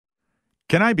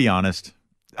Can I be honest?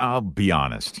 I'll be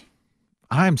honest.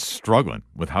 I'm struggling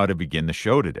with how to begin the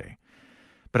show today.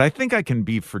 But I think I can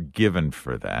be forgiven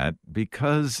for that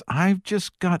because I've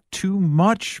just got too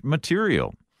much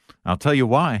material. I'll tell you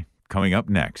why coming up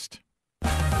next.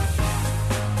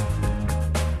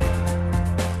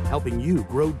 Helping you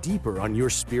grow deeper on your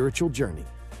spiritual journey.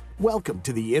 Welcome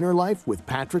to The Inner Life with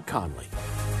Patrick Conley.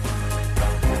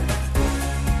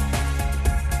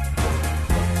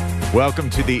 Welcome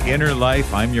to The Inner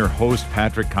Life. I'm your host,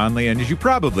 Patrick Conley, and as you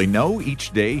probably know,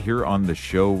 each day here on the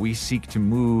show, we seek to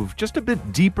move just a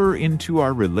bit deeper into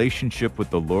our relationship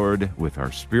with the Lord, with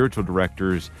our spiritual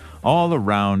directors, all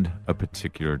around a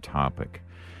particular topic.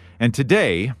 And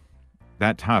today,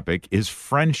 that topic is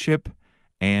friendship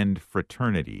and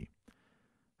fraternity.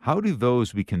 How do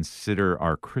those we consider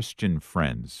our Christian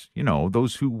friends,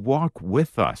 those who walk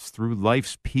with us through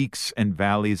life's peaks and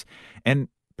valleys, and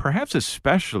perhaps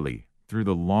especially through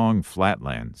the long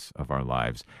flatlands of our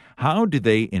lives, how do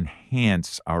they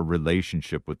enhance our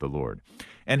relationship with the Lord?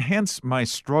 And hence my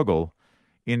struggle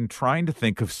in trying to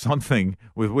think of something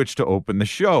with which to open the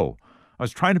show. I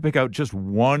was trying to pick out just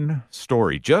one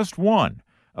story, just one,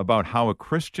 about how a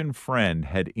Christian friend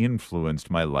had influenced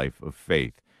my life of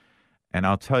faith. And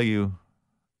I'll tell you,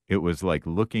 it was like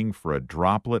looking for a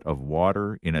droplet of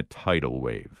water in a tidal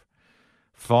wave.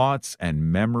 Thoughts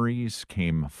and memories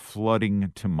came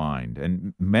flooding to mind,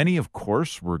 and many, of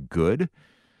course, were good.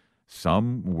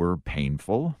 Some were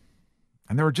painful.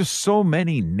 And there were just so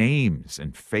many names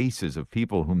and faces of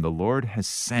people whom the Lord has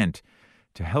sent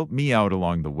to help me out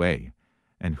along the way,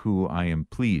 and who I am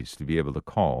pleased to be able to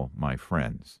call my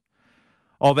friends.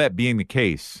 All that being the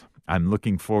case, I'm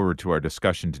looking forward to our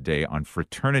discussion today on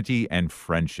fraternity and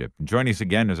friendship. And joining us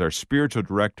again as our spiritual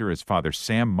director is Father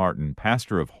Sam Martin,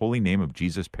 pastor of Holy Name of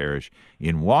Jesus Parish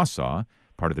in Wausau,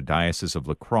 part of the Diocese of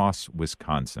La Crosse,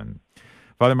 Wisconsin.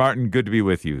 Father Martin, good to be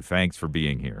with you. Thanks for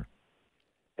being here.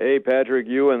 Hey, Patrick,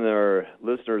 you and our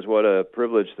listeners, what a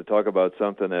privilege to talk about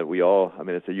something that we all,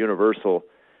 it's a universal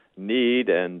need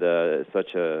and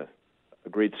such a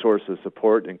great source of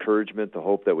support, encouragement, the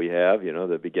hope that we have,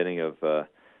 the beginning of the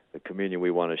communion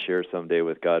we want to share someday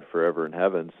with God forever in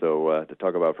heaven. So to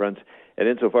talk about friends, and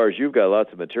insofar as you've got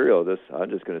lots of material, I'm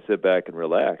just going to sit back and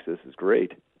relax. This is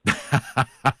great.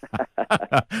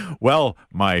 Well,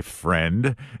 my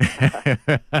friend,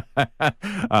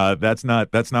 that's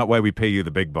not why we pay you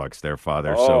the big bucks there,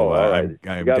 Father. So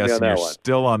I'm guessing you're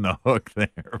still on the hook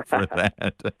there for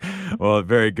that. Well,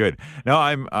 very good. No,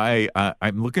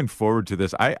 I'm looking forward to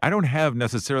this. I don't have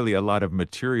necessarily a lot of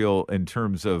material in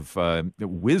terms of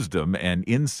wisdom and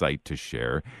insight to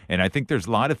share, and I think there's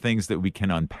a lot of things that we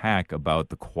can unpack about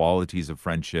the qualities of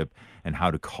friendship and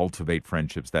how to cultivate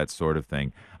friendships, that sort of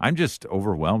thing. I'm just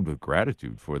overwhelmed with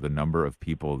gratitude for the number of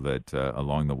people that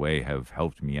along the way have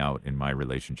helped me out in my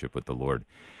relationship with the Lord.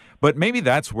 But maybe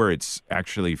that's where it's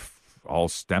actually all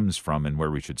stems from, and where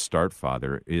we should start,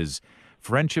 Father, is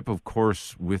friendship, of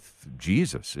course, with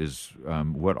Jesus is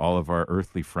what all of our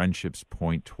earthly friendships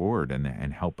point toward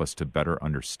and help us to better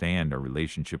understand our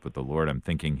relationship with the Lord. I'm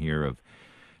thinking here of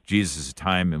Jesus'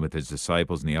 time with his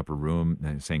disciples in the upper room,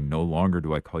 saying, "No longer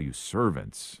do I call you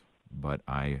servants, but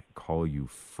I call you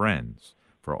friends.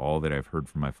 For all that I've heard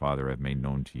from my Father I've made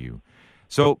known to you."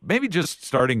 So maybe just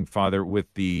starting, Father,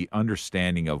 with the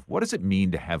understanding of what does it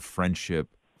mean to have friendship,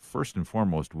 first and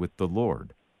foremost, with the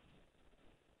Lord?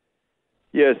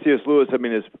 Yeah, C.S. Lewis,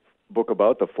 his book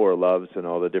about the four loves and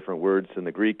all the different words in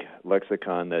the Greek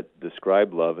lexicon that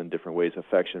describe love in different ways: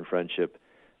 affection, friendship,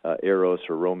 eros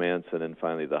or romance, and then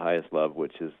finally the highest love,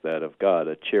 which is that of God,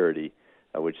 a charity,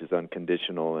 which is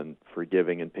unconditional and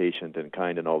forgiving and patient and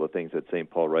kind, and all the things that St.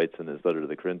 Paul writes in his letter to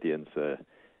the Corinthians,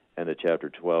 end of chapter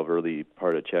 12, early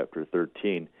part of chapter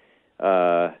 13.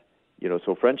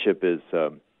 So friendship is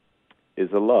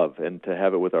a love, and to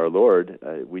have it with our Lord,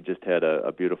 we just had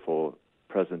a beautiful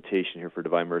presentation here for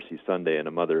Divine Mercy Sunday, and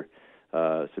a Mother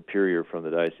Superior from the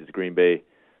Diocese of Green Bay,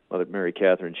 Mother Mary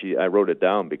Catherine, I wrote it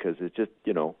down because it's just,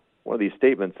 one of these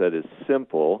statements that is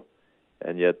simple,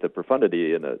 and yet the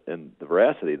profundity and the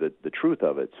veracity, the truth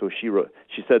of it. So she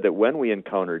said that when we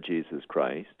encounter Jesus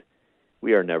Christ,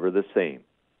 we are never the same.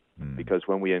 Because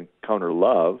when we encounter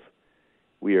love,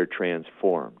 we are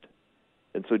transformed.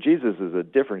 And so Jesus is a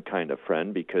different kind of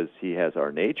friend because he has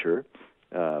our nature,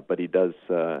 but he does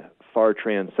far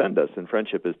transcend us. And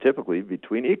friendship is typically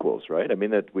between equals, right?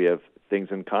 That we have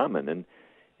things in common. And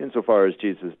insofar as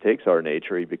Jesus takes our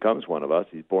nature, he becomes one of us.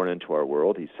 He's born into our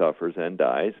world. He suffers and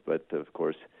dies. But, of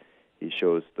course, he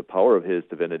shows the power of his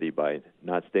divinity by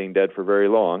not staying dead for very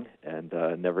long, and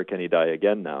never can he die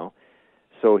again now.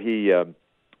 So he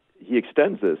he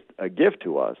extends a gift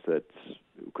to us that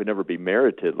could never be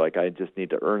merited, like I just need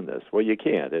to earn this. Well, you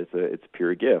can't. It's a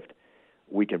pure gift.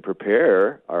 We can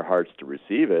prepare our hearts to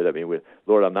receive it. I mean,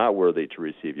 Lord, I'm not worthy to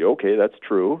receive you. Okay, that's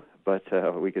true, but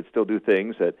we can still do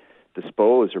things that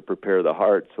dispose or prepare the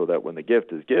heart so that when the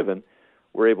gift is given,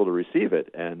 we're able to receive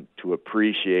it and to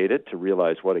appreciate it, to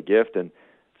realize what a gift. And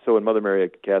so when Mother Mary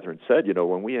Catherine said,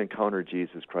 when we encounter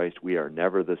Jesus Christ, we are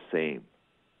never the same.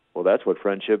 Well, that's what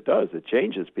friendship does. It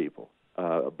changes people,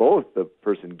 both the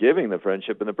person giving the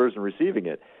friendship and the person receiving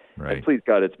it. Right. And please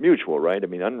God, it's mutual, right? I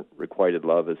mean, unrequited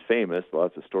love is famous.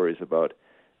 Lots of stories about,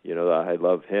 I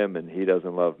love him and he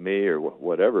doesn't love me or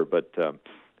whatever. But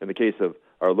in the case of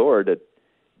our Lord,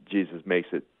 Jesus makes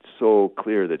it so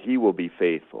clear that he will be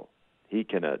faithful. He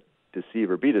cannot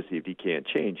deceive or be deceived. He can't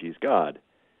change. He's God.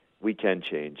 We can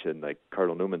change. And like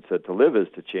Cardinal Newman said, to live is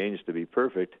to change, to be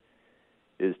perfect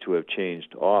is to have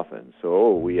changed often.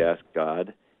 So we ask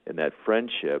God in that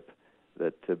friendship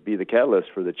that to be the catalyst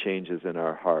for the changes in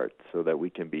our heart so that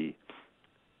we can be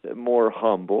more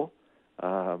humble,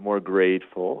 more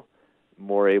grateful,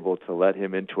 more able to let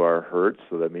him into our hurts.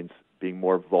 So that means being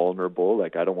more vulnerable.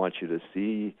 Like, I don't want you to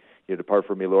see, depart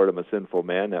from me, Lord, I'm a sinful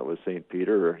man. That was St.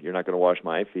 Peter. Or you're not going to wash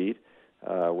my feet.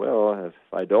 Well, if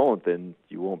I don't, then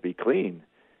you won't be clean.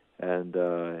 And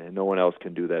no one else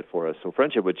can do that for us. So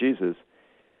friendship with Jesus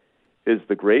is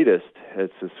the greatest.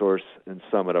 It's the source and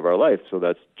summit of our life. So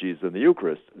that's Jesus in the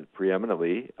Eucharist,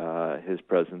 preeminently his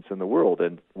presence in the world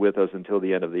and with us until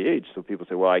the end of the age. So people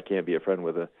say, well, I can't be a friend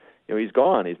with he's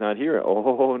gone, he's not here.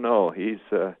 Oh, no, he's,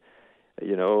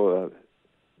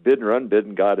 bidden or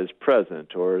unbidden, God is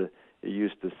present. Or it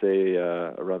used to say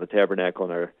around the tabernacle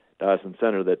in our diocesan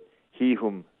center that he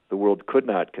whom the world could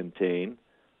not contain,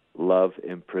 love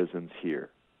imprisons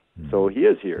here. So he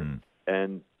is here.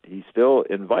 And he still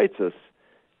invites us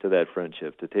to that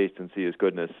friendship, to taste and see his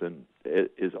goodness, and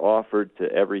it is offered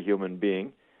to every human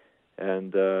being,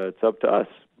 and it's up to us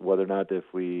whether or not if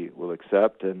we will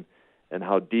accept and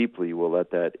how deeply we'll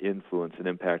let that influence and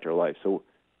impact our life. So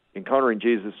encountering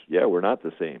Jesus, we're not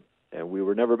the same, and we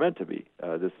were never meant to be.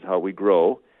 This is how we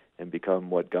grow and become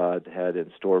what God had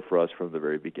in store for us from the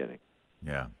very beginning.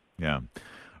 Yeah.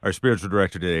 Our spiritual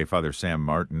director today, Father Sam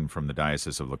Martin from the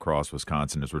Diocese of La Crosse,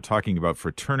 Wisconsin, as we're talking about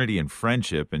fraternity and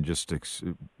friendship, and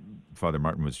Father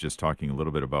Martin was just talking a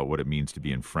little bit about what it means to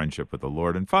be in friendship with the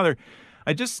Lord. And Father,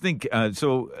 I just think, as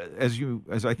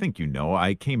I think you know,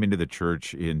 I came into the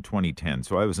church in 2010,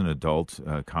 so I was an adult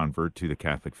convert to the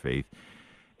Catholic faith.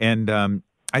 And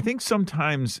I think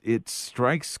sometimes it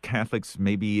strikes Catholics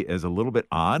maybe as a little bit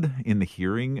odd in the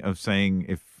hearing of saying,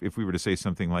 if we were to say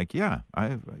something like,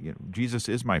 Jesus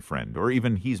is my friend, or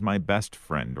even he's my best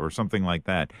friend, or something like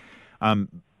that.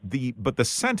 But the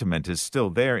sentiment is still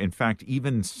there. In fact,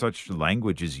 even such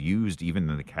language is used even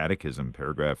in the Catechism,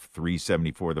 paragraph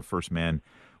 374. The first man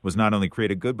was not only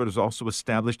created good, but was also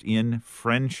established in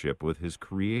friendship with his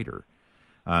Creator.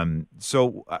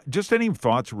 So just any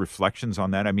thoughts or reflections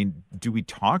on that? I mean, do we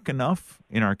talk enough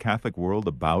in our Catholic world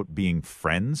about being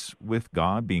friends with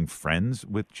God, being friends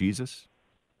with Jesus?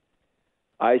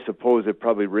 I suppose it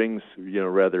probably rings,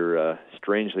 rather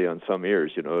strangely on some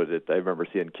ears. That I remember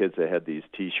seeing kids that had these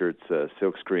T-shirts,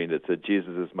 silkscreen, that said,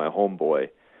 Jesus is my homeboy.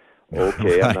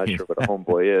 Okay, right. I'm not sure what a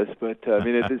homeboy is, but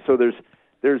so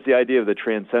there's the idea of the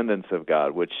transcendence of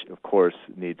God, which, of course,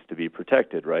 needs to be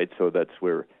protected, right? So that's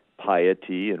where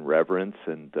piety and reverence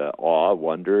and awe,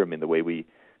 wonder, the way we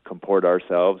comport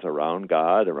ourselves around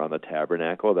God, around the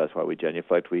tabernacle, that's why we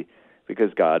genuflect,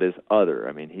 because God is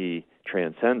other. He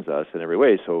transcends us in every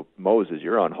way. So Moses,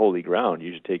 you're on holy ground.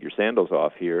 You should take your sandals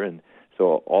off here. And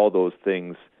so all those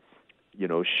things,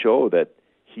 show that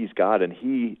he's God and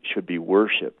he should be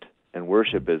worshipped. And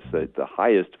worship is the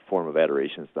highest form of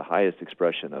adoration. It's the highest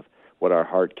expression of what our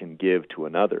heart can give to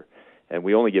another. And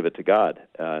we only give it to God,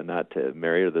 not to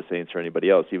Mary or the saints or anybody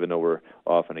else, even though we're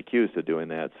often accused of doing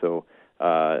that. So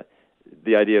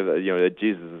the idea of, that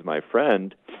Jesus is my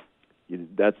friend,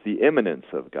 that's the immanence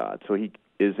of God. So he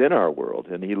is in our world,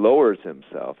 and he lowers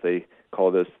himself. They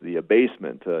call this the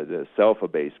abasement, the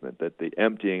self-abasement, that the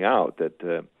emptying out,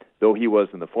 that though he was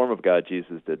in the form of God,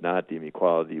 Jesus did not deem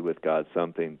equality with God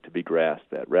something to be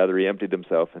grasped at. Rather, he emptied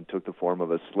himself and took the form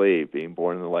of a slave, being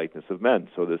born in the likeness of men.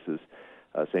 So this is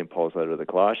St. Paul's letter to the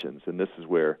Colossians, and this is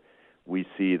where we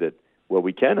see that,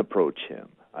 we can approach him.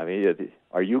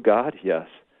 Are you God? Yes.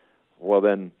 Well,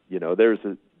 then, there's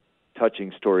a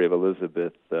touching story of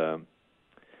Elizabeth.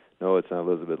 No, it's not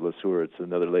Elizabeth Lesueur. It's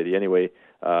another lady. Anyway,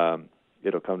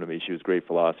 it'll come to me. She was a great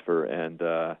philosopher,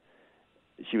 and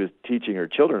she was teaching her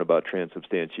children about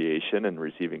transubstantiation and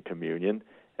receiving communion,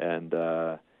 and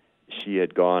she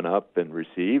had gone up and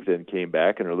received and came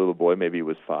back, and her little boy, maybe he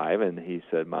was 5, and he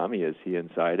said, "Mommy, is he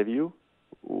inside of you?"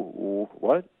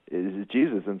 "What? Is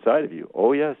Jesus inside of you?"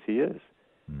 "Oh, yes, he is."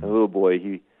 And the little boy,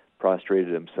 he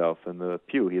prostrated himself in the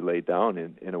pew. He laid down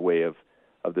in a way of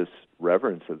this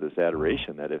reverence, of this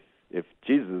adoration, that if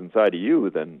Jesus is inside of you,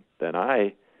 then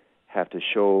I have to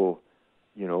show,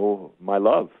 my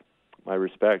love, my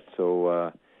respect.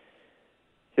 So,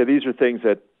 these are things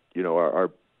that,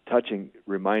 are touching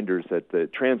reminders that the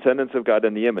transcendence of God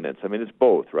and the immanence, it's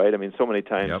both, right? So many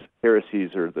times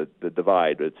heresies are the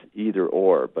divide. It's either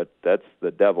or, but that's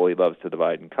the devil. He loves to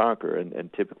divide and conquer,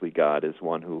 and typically God is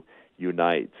one who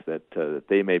unites, that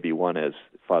they may be one as,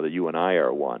 Father, you and I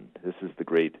are one. This is the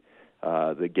great,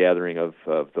 the gathering of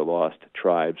the lost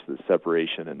tribes, the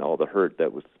separation and all the hurt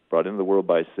that was brought into the world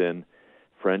by sin.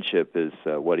 Friendship is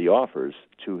what he offers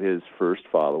to his first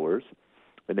followers,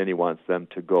 and then he wants them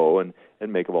to go and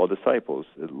make of all disciples,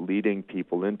 leading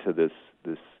people into this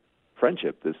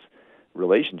friendship, this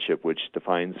relationship, which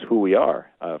defines who we are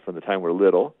from the time we're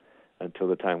little until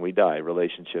the time we die.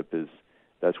 Relationship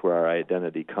that's where our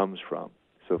identity comes from.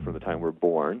 So from the time we're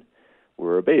born,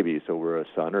 we're a baby, so we're a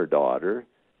son or daughter,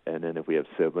 and then if we have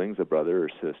siblings, a brother or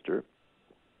sister,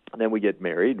 and then we get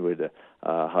married with a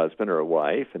husband or a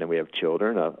wife, and then we have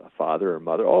children, a father or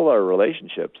mother. All our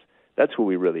relationships, that's who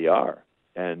we really are.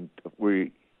 And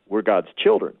we're God's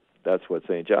children. That's what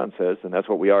St. John says, and that's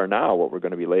what we are now. What we're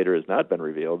going to be later has not been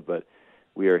revealed, but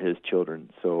we are his children.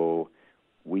 So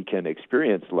we can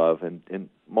experience love in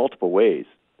multiple ways.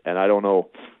 And I don't know,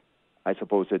 I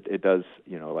suppose it does,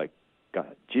 like,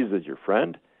 God, Jesus is your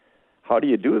friend. How do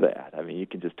you do that? You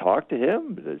can just talk to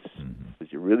him. Does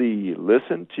he really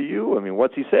listen to you?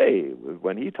 What's he say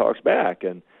when he talks back?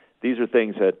 And these are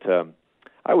things that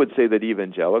I would say that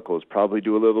evangelicals probably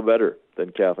do a little better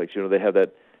than Catholics. They have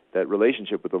that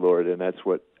relationship with the Lord, and that's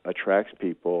what attracts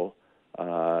people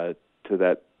to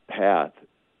that path.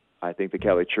 I think the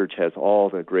Catholic Church has all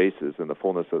the graces and the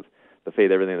fullness of the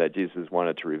faith, everything that Jesus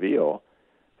wanted to reveal,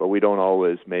 but we don't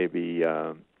always maybe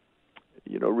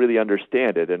really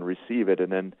understand it and receive it,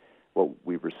 and then what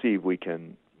we receive we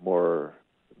can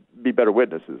be better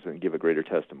witnesses and give a greater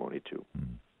testimony to.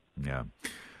 Yeah.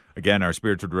 Again, our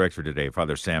spiritual director today,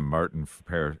 Father Sam Martin,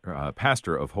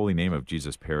 pastor of Holy Name of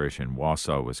Jesus Parish in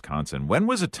Wausau, Wisconsin. When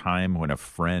was a time when a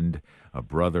friend, a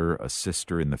brother, a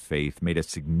sister in the faith made a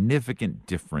significant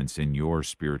difference in your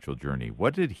spiritual journey?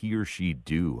 What did he or she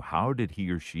do? How did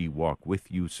he or she walk with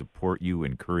you, support you,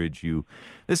 encourage you?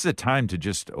 This is a time to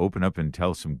just open up and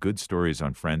tell some good stories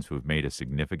on friends who have made a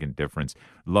significant difference.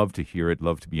 Love to hear it.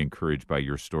 Love to be encouraged by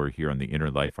your story here on The Inner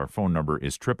Life. Our phone number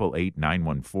is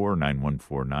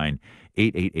 888-914-9149.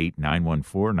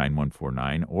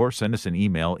 888-914-9149, or send us an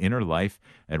email,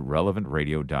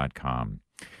 innerlife@relevantradio.com.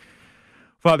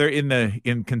 Father,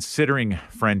 in considering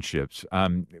friendships,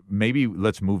 maybe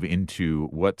let's move into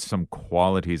what some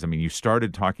qualities. You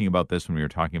started talking about this when we were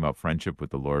talking about friendship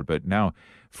with the Lord, but now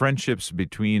friendships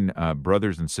between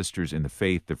brothers and sisters in the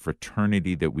faith, the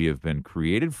fraternity that we have been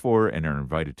created for and are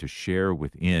invited to share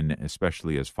within,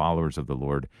 especially as followers of the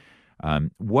Lord.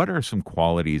 What are some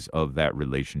qualities of that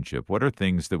relationship? What are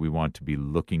things that we want to be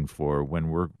looking for when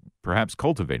we're perhaps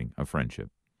cultivating a friendship?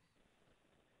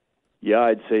 Yeah,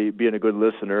 I'd say being a good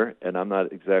listener, and I'm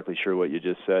not exactly sure what you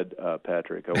just said,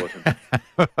 Patrick. I wasn't.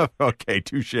 Okay,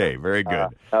 touche. Very good.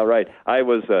 All right. I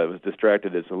was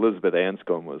distracted as Elizabeth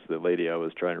Anscombe was the lady I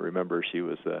was trying to remember. She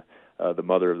was the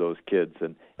mother of those kids.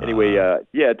 And anyway,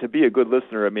 to be a good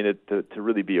listener, to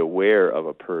really be aware of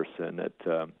a person, that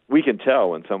we can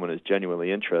tell when someone is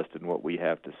genuinely interested in what we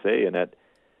have to say, and that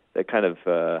kind of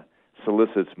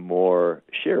solicits more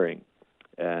sharing.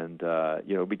 And,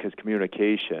 because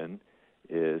communication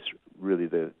is really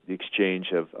the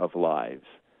exchange of lives,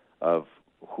 of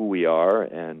who we are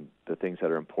and the things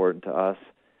that are important to us.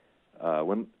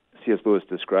 When C.S. Lewis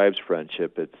describes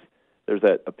friendship, there's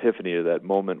that epiphany, or that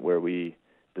moment where we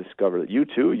discover that you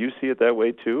see it that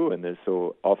way too, and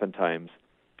so oftentimes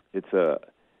it's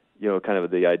kind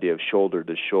of the idea of shoulder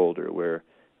to shoulder, where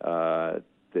the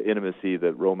intimacy,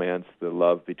 the romance, the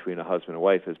love between a husband and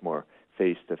wife is more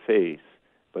face to face,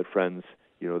 but friends,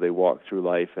 they walk through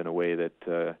life in a way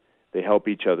that they help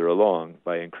each other along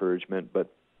by encouragement.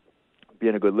 But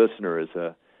being a good listener is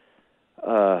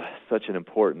such an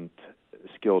important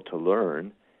skill to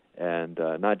learn, and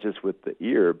not just with the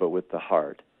ear, but with the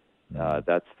heart.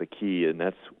 That's the key, and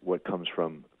that's what comes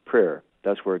from prayer.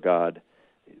 That's where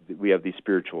we have these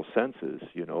spiritual senses,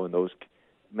 and those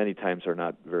many times are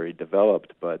not very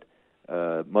developed. But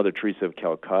Mother Teresa of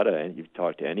Calcutta, and you've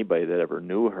talked to anybody that ever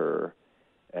knew her,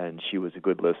 and she was a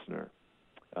good listener.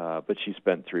 but she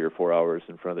spent 3 or 4 hours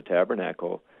in front of the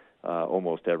tabernacle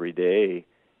almost every day,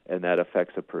 and that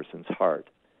affects a person's heart.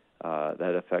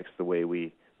 That affects the way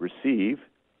we receive,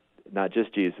 not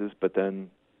just Jesus, but then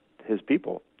his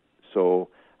people. So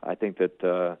I think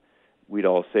that we'd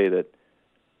all say that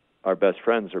our best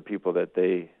friends are people that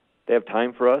they have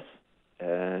time for us,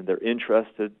 and they're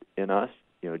interested in us,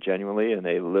 genuinely, and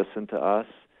they listen to us.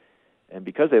 And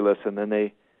because they listen, then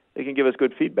they can give us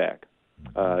good feedback.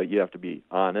 You have to be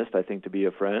honest, I think, to be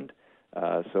a friend.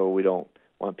 So we don't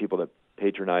want people to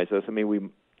patronize us. I mean, we,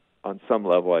 on some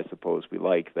level, I suppose, we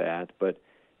like that. But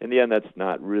in the end, that's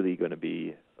not really going to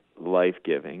be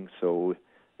life-giving. So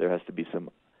there has to be some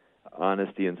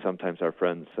honesty, and sometimes our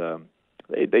friends,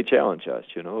 they challenge us.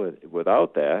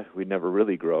 Without that, we'd never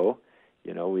really grow.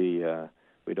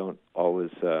 We don't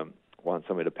always want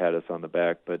somebody to pat us on the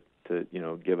back, but to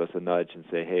give us a nudge and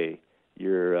say, "Hey,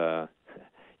 you're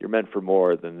meant for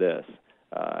more than this."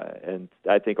 And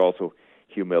I think also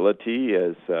humility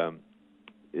is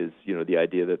the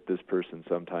idea that this person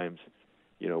sometimes,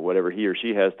 whatever he or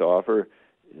she has to offer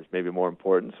is maybe more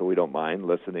important, so we don't mind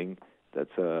listening.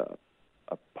 That's a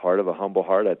part of a humble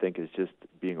heart, I think, is just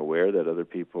being aware that other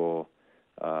people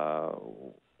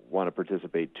want to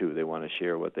participate too. They want to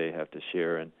share what they have to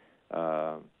share. And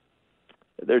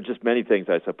there are just many things,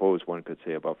 I suppose, one could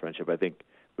say about friendship. I think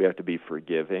we have to be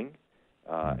forgiving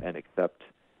and accept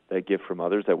that gift from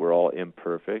others, that we're all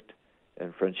imperfect,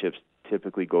 and friendships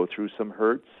typically go through some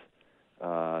hurts,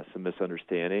 some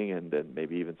misunderstanding, and then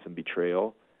maybe even some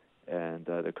betrayal. And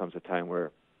there comes a time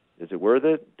where, is it worth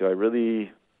it? Do I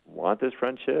really want this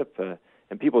friendship?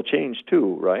 And people change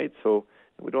too, right? So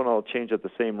we don't all change at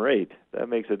the same rate. That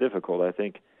makes it difficult, I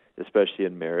think, especially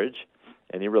in marriage,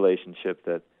 any relationship,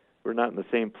 that we're not in the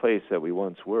same place that we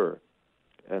once were.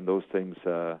 And those things,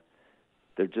 they're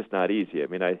just not easy. I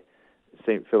mean,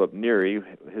 St. Philip Neri,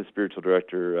 his spiritual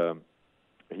director,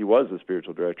 he was the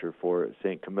spiritual director for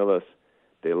St. Camillus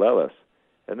de Lelis.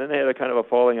 And then they had a kind of a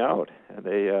falling out, and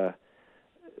they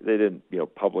didn't,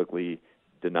 publicly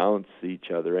denounce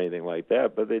each other or anything like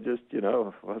that, but they just,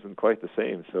 wasn't quite the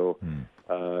same. So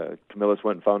Camillus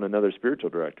went and found another spiritual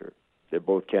director. They're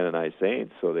both canonized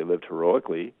saints, so they lived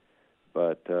heroically,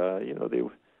 but, they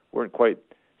weren't quite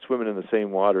swimming in the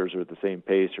same waters or at the same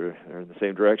pace or in the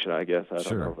same direction, I guess. I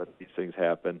don't know, but these things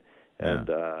happen. Yeah.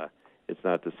 And it's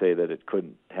not to say that it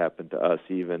couldn't happen to us,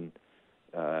 even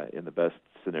in the best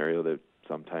scenario, that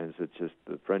sometimes it's just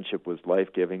the friendship was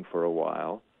life-giving for a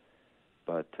while,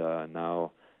 but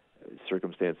now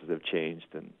circumstances have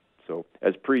changed. And so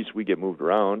as priests, we get moved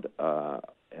around,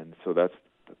 and so that's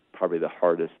probably the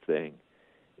hardest thing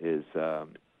is,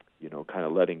 kind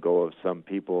of letting go of some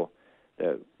people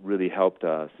that really helped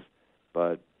us,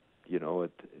 but,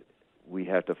 we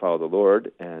have to follow the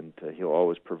Lord, and He'll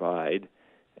always provide,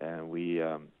 and we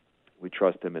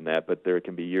trust Him in that. But there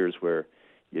can be years where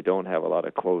you don't have a lot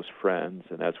of close friends,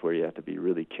 and that's where you have to be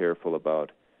really careful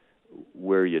about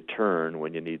where you turn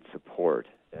when you need support.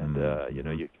 And,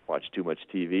 you watch too much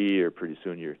TV, or pretty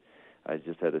soon I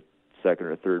just had a second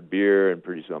or third beer, and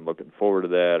pretty soon I'm looking forward to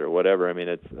that, or whatever. I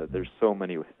mean, there's so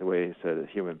many ways that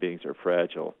human beings are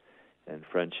fragile, and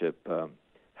friendship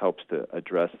helps to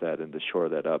address that and to shore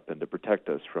that up and to protect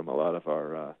us from a lot of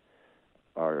our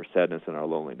sadness and our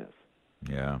loneliness.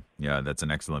 Yeah, that's an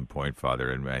excellent point,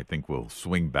 Father, and I think we'll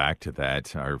swing back to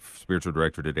that. Our spiritual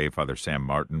director today, Father Sam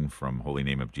Martin from Holy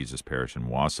Name of Jesus Parish in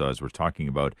Wausau, as we're talking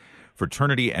about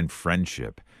fraternity and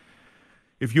friendship.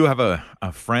 If you have a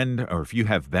friend, or if you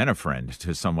have been a friend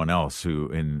to someone else who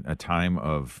in a time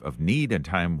of need, a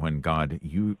time when God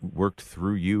worked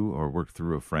through you or worked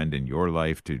through a friend in your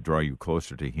life to draw you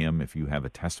closer to Him, if you have a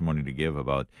testimony to give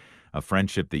about a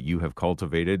friendship that you have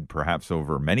cultivated, perhaps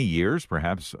over many years,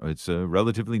 perhaps it's a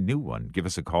relatively new one, give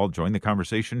us a call, join the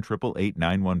conversation,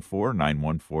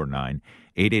 888-914-9149,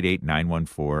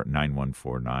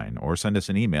 888-914-9149, or send us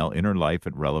an email,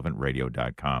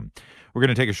 innerlife@relevantradio.com. We're going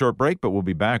to take a short break, but we'll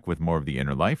be back with more of The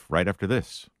Inner Life right after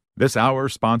this. This hour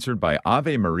sponsored by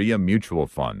Ave Maria Mutual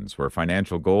Funds, where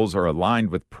financial goals are aligned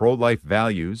with pro-life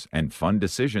values and fund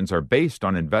decisions are based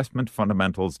on investment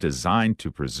fundamentals designed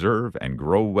to preserve and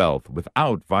grow wealth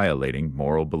without violating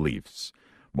moral beliefs.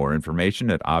 More information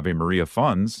at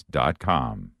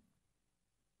AveMariaFunds.com.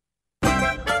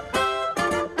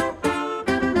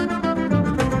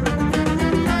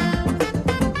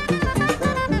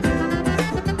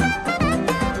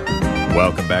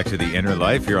 Welcome back to The Inner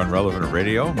Life here on Relevant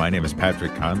Radio. My name is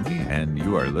Patrick Conley, and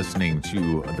you are listening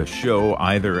to the show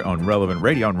either on Relevant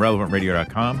Radio, on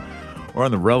relevantradio.com, or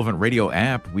on the Relevant Radio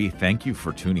app. We thank you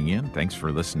for tuning in. Thanks for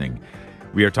listening.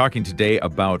 We are talking today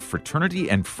about fraternity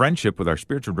and friendship with our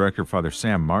spiritual director, Father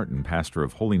Sam Martin, pastor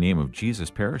of Holy Name of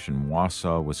Jesus Parish in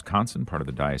Wausau, Wisconsin, part of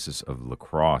the Diocese of La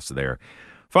Crosse there.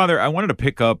 Father, I wanted to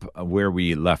pick up where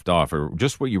we left off, or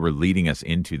just what you were leading us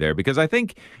into there, because I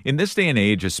think in this day and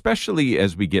age, especially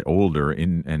as we get older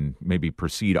and maybe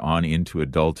proceed on into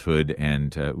adulthood,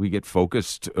 and we get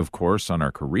focused, of course, on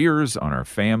our careers, on our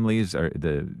families,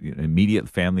 the immediate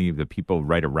family, the people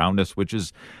right around us, which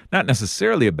is not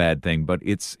necessarily a bad thing, but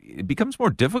it becomes more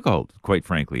difficult, quite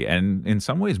frankly, and in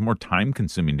some ways more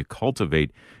time-consuming to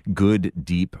cultivate good,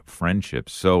 deep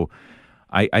friendships. So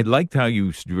I liked how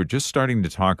you were just starting to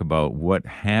talk about what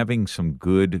having some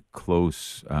good,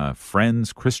 close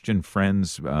friends, Christian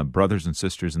friends, brothers and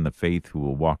sisters in the faith who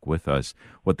will walk with us,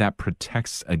 what that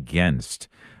protects against,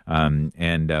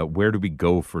 and where do we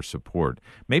go for support?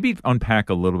 Maybe unpack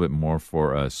a little bit more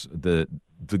for us the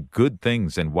good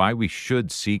things and why we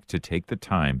should seek to take the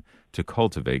time to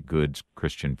cultivate good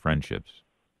Christian friendships.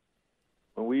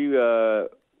 When we were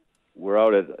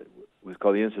out at it was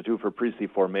called the Institute for Priestly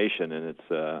Formation, and it's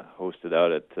hosted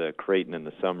out at Creighton in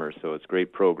the summer, so it's a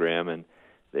great program. And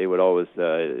they would always,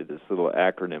 this little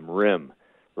acronym, RIM,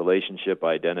 Relationship,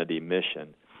 Identity,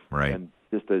 Mission. Right. And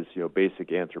just as,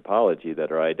 basic anthropology,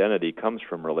 that our identity comes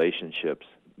from relationships,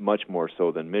 much more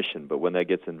so than mission. But when that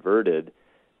gets inverted,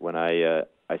 when I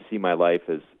see my life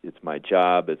as it's my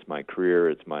job, it's my career,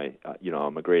 it's my,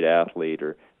 I'm a great athlete,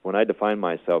 or when I define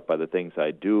myself by the things I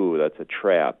do, that's a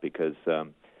trap, because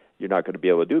you're not going to be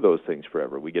able to do those things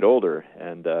forever. We get older,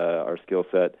 and our skill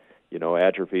set,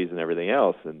 atrophies and everything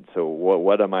else. And so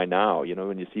what am I now?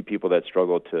 When you see people that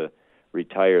struggle to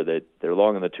retire, that they're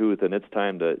long in the tooth and it's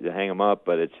time to hang them up,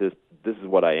 but it's just, this is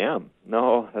what I am.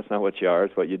 No, that's not what you are.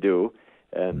 It's what you do.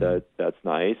 And that's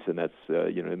nice, and that's,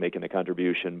 making a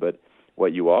contribution. But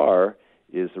what you are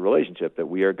is a relationship, that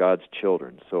we are God's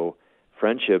children. So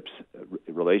friendships,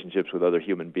 relationships with other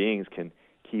human beings can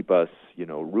keep us,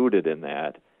 rooted in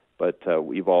that. But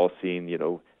we've all seen,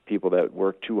 people that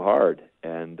work too hard,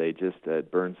 and they just it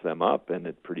burns them up, and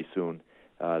it pretty soon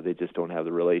they just don't have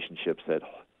the relationships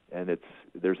and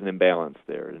there's an imbalance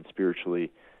there. And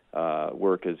spiritually,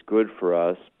 work is good for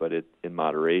us, but in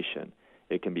moderation.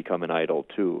 It can become an idol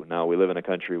too. Now we live in a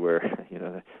country where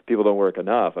people don't work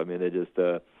enough. I mean, they just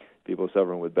people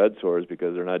suffering with bed sores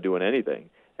because they're not doing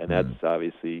anything, and that's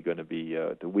obviously going to be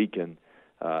to weaken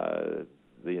the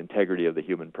integrity of the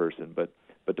human person. But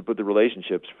to put the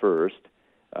relationships first,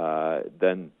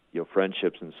 then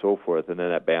friendships and so forth, and then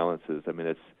that balances. I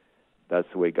mean, that's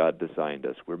the way God designed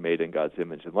us. We're made in God's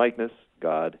image and likeness.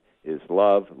 God is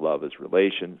love. Love is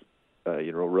relation.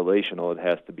 Relational. It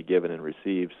has to be given and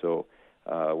received. So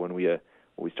when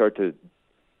we start to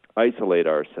isolate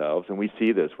ourselves, and we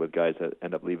see this with guys that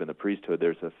end up leaving the priesthood,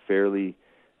 there's a fairly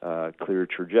clear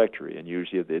trajectory, and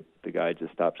usually the guy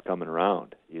just stops coming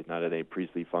around. He's not at any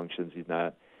priestly functions. He's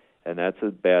not. And that's a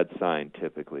bad sign,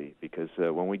 typically, because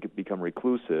when we become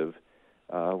reclusive,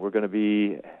 we're going to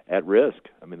be at risk.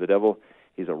 I mean, the devil,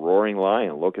 he's a roaring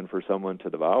lion looking for someone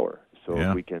to devour. So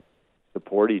if we can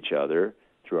support each other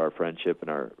through our friendship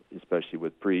and especially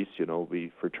with priests,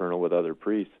 be fraternal with other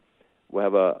priests, we'll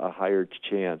have a higher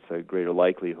chance, a greater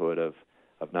likelihood of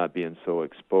not being so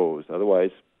exposed. Otherwise,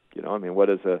 what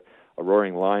does a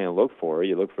roaring lion look for?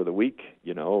 You look for the weak,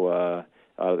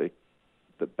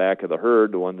 the back of the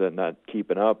herd, the one that's not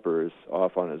keeping up or is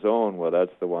off on his own. Well,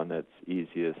 that's the one that's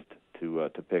easiest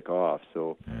to pick off.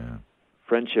 So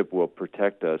friendship will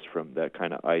protect us from that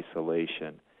kind of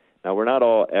isolation. Now, we're not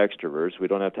all extroverts. We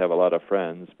don't have to have a lot of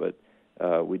friends, but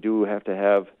we do have to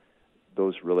have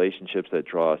those relationships that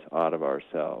draw us out of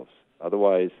ourselves.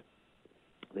 Otherwise,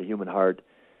 the human heart,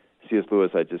 C.S. Lewis,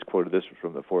 I just quoted this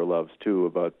from the Four Loves too,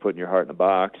 about putting your heart in a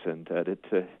box, and that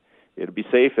it'll be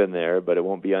safe in there, but it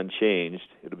won't be unchanged.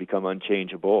 It'll become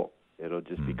unchangeable. It'll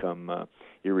just become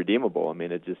irredeemable. I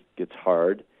mean, it just gets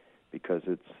hard because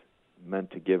it's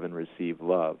meant to give and receive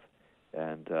love.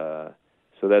 And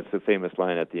so that's the famous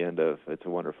line at the end of It's a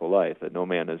Wonderful Life, that no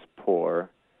man is poor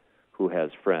who has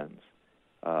friends.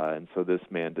 And so this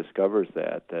man discovers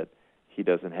that he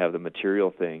doesn't have the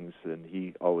material things, and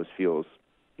he always feels,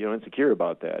 insecure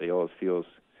about that. He always feels,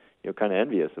 kind of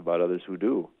envious about others who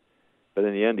do. But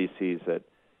in the end, he sees that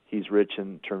he's rich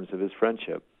in terms of his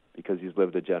friendship because he's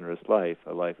lived a generous life,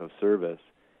 a life of service.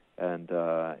 And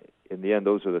in the end,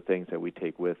 those are the things that we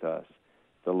take with us,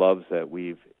 the loves that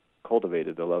we've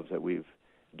cultivated, the loves that we've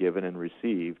given and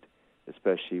received,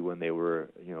 especially when they were,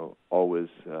 always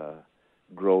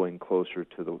growing closer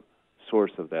to the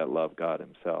source of that love, God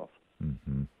Himself.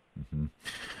 Mm-hmm. Mm-hmm.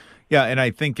 Yeah, and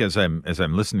I think as I'm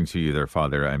listening to you there,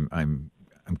 Father, I'm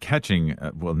I'm catching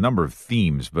a number of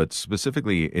themes, but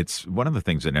specifically, it's one of the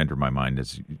things that entered my mind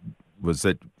was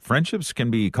that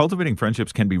cultivating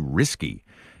friendships can be risky.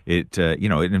 It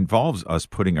it involves us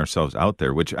putting ourselves out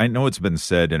there, which I know it's been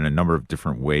said in a number of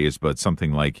different ways, but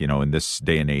something like, in this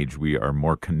day and age, we are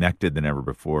more connected than ever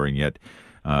before, and yet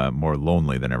more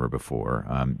lonely than ever before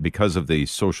because of the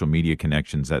social media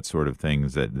connections, that sort of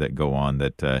things that go on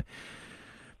that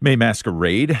may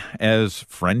masquerade as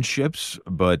friendships,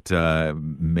 but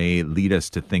may lead us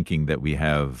to thinking that we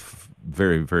have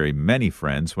very, very many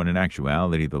friends, when in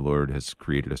actuality, the Lord has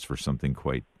created us for something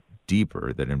quite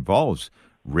deeper that involves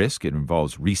risk. It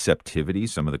involves receptivity,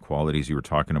 some of the qualities you were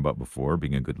talking about before,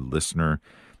 being a good listener,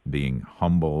 being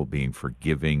humble, being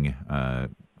forgiving,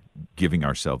 giving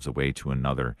ourselves away to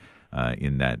another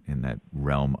in that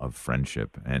realm of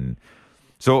friendship. And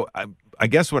so I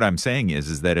guess what I'm saying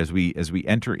is that as we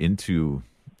enter into,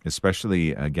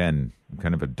 especially again,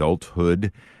 kind of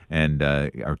adulthood, and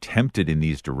are tempted in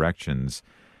these directions,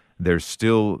 there's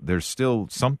still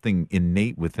something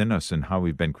innate within us and how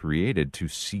we've been created to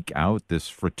seek out this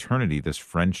fraternity, this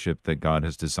friendship that God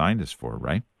has designed us for,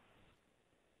 right?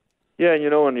 Yeah,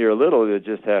 when you're little, it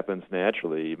just happens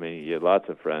naturally. I mean, you have lots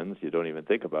of friends, you don't even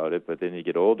think about it, but then you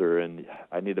get older and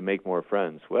I need to make more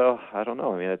friends. Well, I don't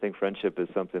know. I mean, I think friendship is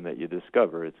something that you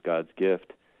discover. It's God's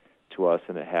gift to us,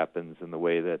 and it happens in the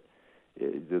way that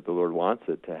the Lord wants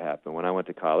it to happen. When I went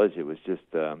to college, it was just,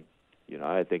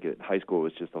 I think high school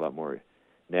was just a lot more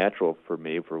natural for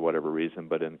me for whatever reason,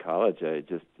 but in college,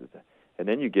 and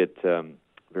then you get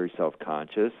very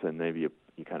self-conscious, and maybe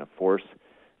you kind of force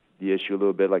the issue a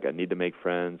little bit, like I need to make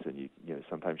friends, and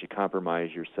sometimes you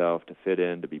compromise yourself to fit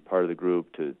in, to be part of the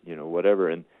group, to whatever,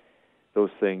 and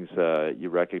those things you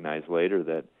recognize later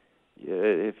that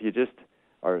if you just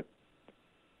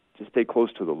stay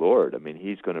close to the Lord, I mean,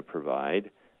 He's going to provide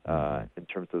in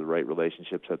terms of the right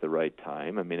relationships at the right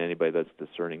time. I mean, anybody that's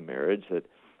discerning marriage, that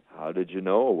how did you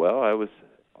know? Well, I was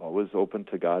always open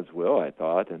to God's will, I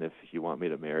thought, and if you want me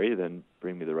to marry, then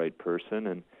bring me the right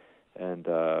person, and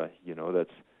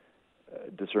that's.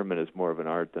 Discernment is more of an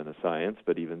art than a science,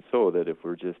 but even so, that if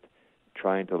we're just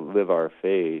trying to live our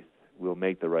faith, we'll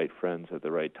make the right friends at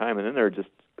the right time. And then there are just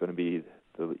going to be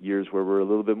the years where we're a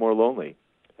little bit more lonely,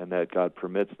 and that God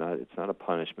permits. It's not a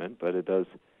punishment, but it does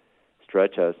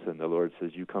stretch us, and the Lord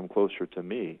says, you come closer to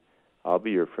me, I'll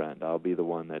be your friend, I'll be the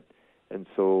one that... And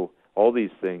so all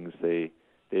these things, they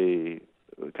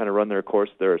kind of run their course.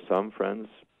 There are some friends,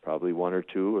 probably one or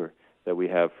two, or that we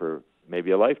have for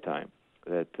maybe a lifetime,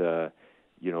 that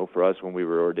for us, when we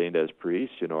were ordained as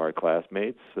priests, our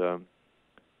classmates,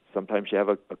 sometimes you have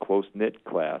a close-knit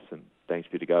class, and thanks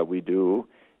be to God we do,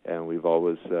 and we've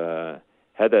always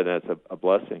had that, and that's a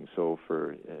blessing. So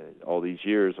for all these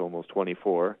years, almost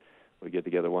 24, we get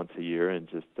together once a year, and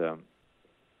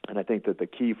and I think that the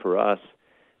key for us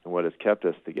and what has kept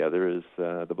us together is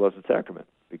the Blessed Sacrament,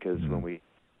 because when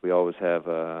we always have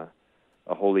a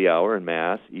holy hour in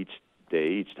Mass each day,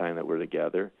 each time that we're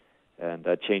together, and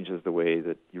that changes the way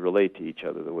that you relate to each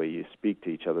other, the way you speak to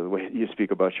each other, the way you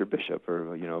speak about your bishop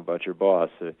or about your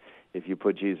boss. If you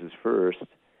put Jesus first,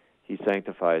 He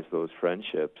sanctifies those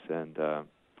friendships, and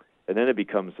then it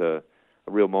becomes a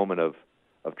real moment of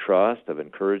trust, of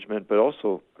encouragement, but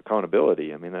also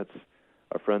accountability. I mean, that's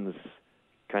our friends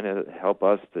kind of help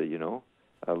us to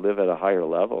live at a higher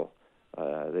level.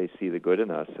 They see the good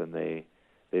in us, and they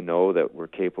know that we're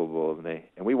capable,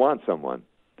 and we want someone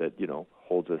that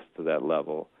holds us to that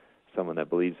level, someone that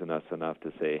believes in us enough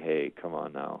to say, hey, come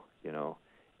on now,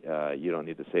 you don't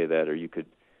need to say that, or you could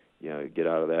get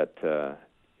out of that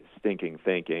stinking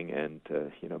thinking and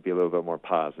be a little bit more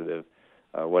positive,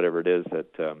 whatever it is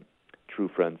that true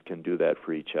friends can do that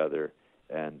for each other.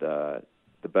 And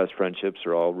the best friendships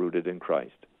are all rooted in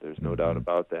Christ. There's no doubt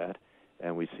about that,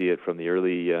 and we see it from the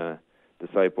early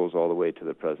disciples all the way to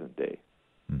the present day.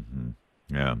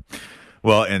 Yeah.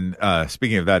 Well, and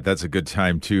speaking of that, that's a good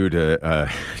time too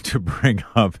to bring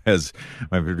up, as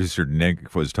my producer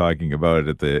Nick was talking about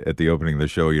it at the opening of the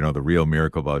show. The real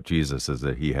miracle about Jesus is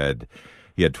that he had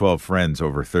 12 friends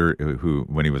over 30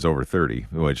 when he was over 30.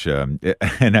 Which, and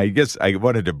I guess I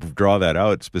wanted to draw that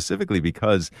out specifically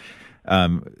because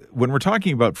when we're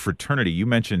talking about fraternity, you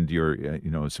mentioned your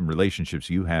some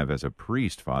relationships you have as a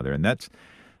priest, Father, and that's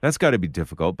got to be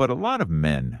difficult. But a lot of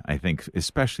men, I think,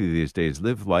 especially these days,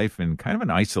 live life in kind of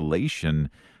an isolation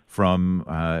from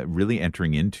really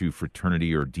entering into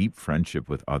fraternity or deep friendship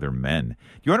with other men.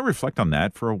 Do you want to reflect on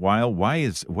that for a while? Why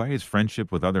is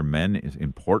friendship with other men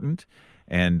important?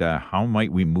 And how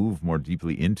might we move more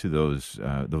deeply into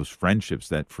those friendships,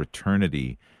 that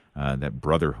fraternity, that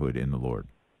brotherhood in the Lord?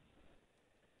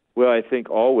 Well, I think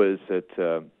always that,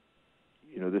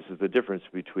 this is the difference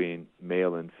between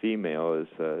male and female is,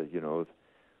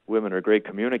 women are great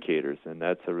communicators, and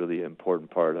that's a really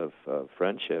important part of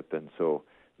friendship. And so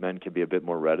men can be a bit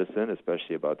more reticent,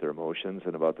 especially about their emotions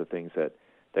and about the things that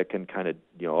can kind of,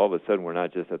 all of a sudden we're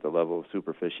not just at the level of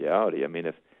superficiality. I mean,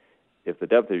 if the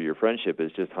depth of your friendship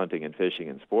is just hunting and fishing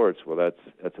and sports, well,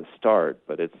 that's a start,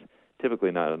 but it's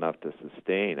typically not enough to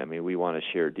sustain. I mean, we want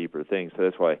to share deeper things. So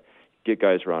that's why get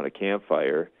guys around a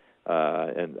campfire,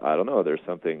 and I don't know, there's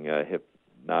something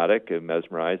hypnotic and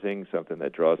mesmerizing, something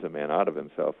that draws a man out of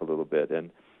himself a little bit.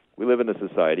 And we live in a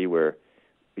society where,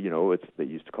 they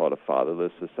used to call it a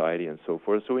fatherless society and so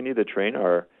forth. So we need to train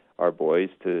our boys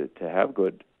to have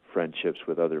good friendships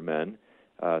with other men,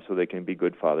 so they can be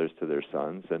good fathers to their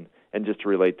sons, and just to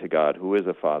relate to God, who is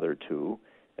a father too.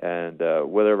 And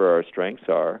whatever our strengths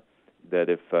are, that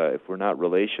if we're not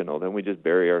relational, then we just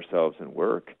bury ourselves in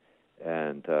work,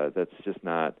 and that's just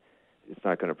not. It's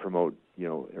not going to promote,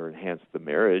 or enhance the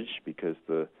marriage, because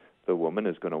the woman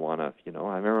is going to want to.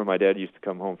 I remember my dad used to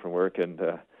come home from work, and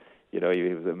he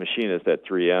was a machinist at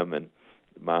 3M, and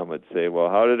Mom would say, "Well,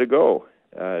 how did it go?"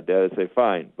 Dad would say,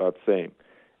 "Fine, about the same,"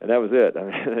 and that was it. I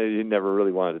mean, he never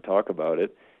really wanted to talk about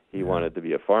it. He wanted to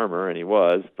be a farmer, and he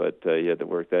was, but he had to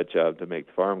work that job to make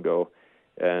the farm go.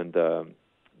 And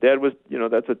Dad was,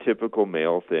 that's a typical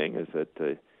male thing, is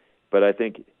that. But I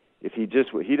think if he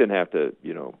didn't have to,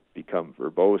 become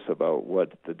verbose about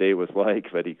what the day was like,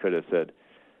 but he could have said,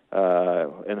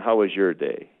 "And how was your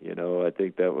day?" I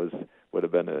think that would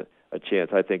have been a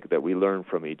chance. I think that we learn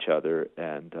from each other,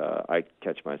 and I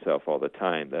catch myself all the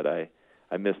time that I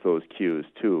miss those cues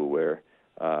too, where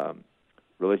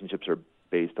relationships are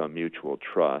based on mutual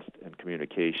trust and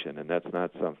communication, and that's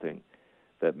not something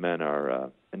that men are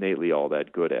innately all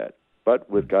that good at. But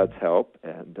with God's help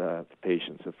and the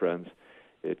patience of friends,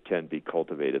 it can be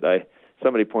cultivated.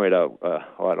 Somebody pointed out,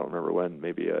 I don't remember when,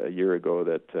 maybe a year ago,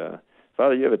 that,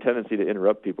 Father, you have a tendency to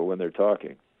interrupt people when they're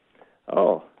talking.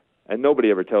 Oh, and nobody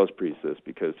ever tells priests this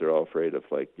because they're all afraid of,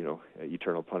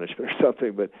 eternal punishment or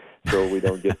something. But so we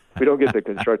don't get the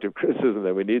constructive criticism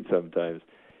that we need sometimes.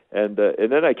 And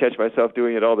then I catch myself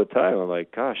doing it all the time. I'm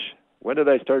like, gosh, when did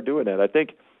I start doing that? I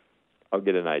think I'll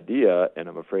get an idea, and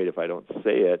I'm afraid if I don't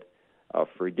say it, I'll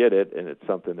forget it, and it's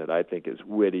something that I think is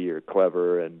witty or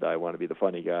clever, and I want to be the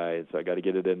funny guy, and so I got to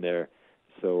get it in there.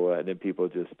 So and then people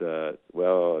just,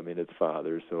 it's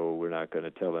Father, so we're not going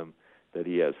to tell him that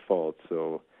he has faults.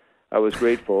 So I was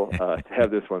grateful to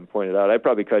have this one pointed out. I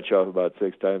probably cut you off about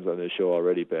 6 times on this show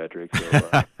already, Patrick.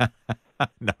 So,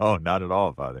 No, not at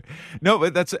all, Father. No,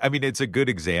 but it's a good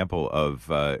example of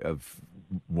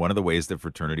one of the ways that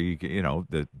fraternity,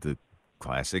 the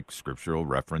classic scriptural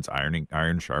reference,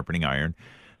 iron sharpening iron,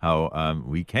 how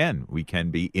we can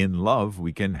be in love.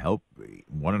 We can help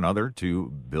one another to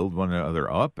build one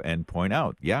another up and point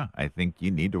out, I think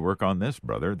you need to work on this,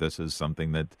 brother. This is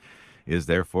something that is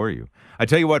there for you. I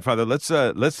tell you what, Father, let's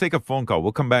take a phone call.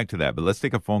 We'll come back to that, but let's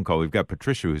take a phone call. We've got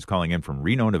Patricia who's calling in from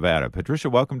Reno, Nevada.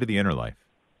 Patricia, welcome to the Inner Life.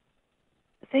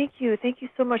 Thank you. Thank you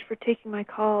so much for taking my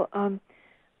call.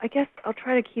 I guess I'll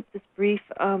try to keep this brief.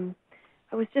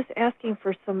 I was just asking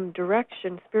for some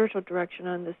direction, spiritual direction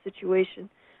on the situation.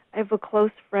 I have a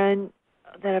close friend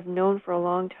that I've known for a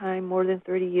long time, more than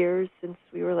 30 years, since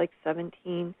we were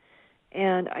 17.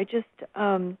 And I just,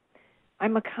 I'm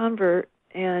a convert,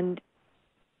 and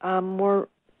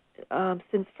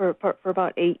since for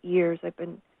about 8 years, I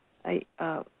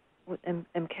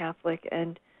am Catholic,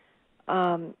 and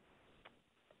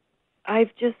I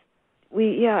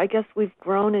guess we've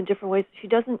grown in different ways.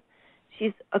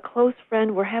 She's a close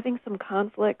friend. We're having some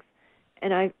conflicts,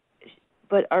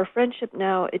 but our friendship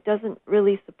now, it doesn't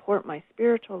really support my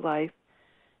spiritual life.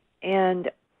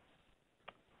 And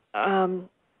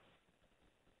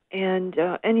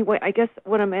anyway, I guess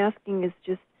what I'm asking is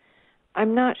just,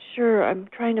 I'm not sure. I'm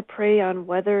trying to pray on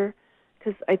whether,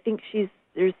 because I think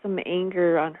there's some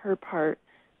anger on her part,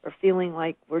 or feeling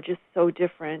like we're just so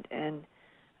different, and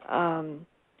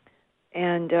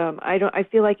I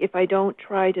feel like if I don't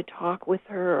try to talk with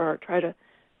her or try to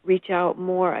reach out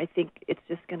more, I think it's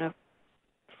just going to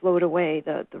float away,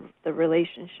 the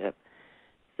relationship.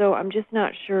 So I'm just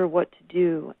not sure what to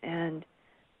do. And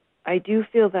I do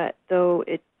feel that though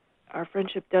our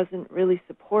friendship doesn't really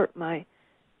support my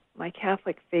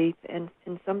Catholic faith, and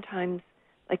sometimes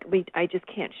I just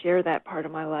can't share that part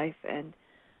of my life, and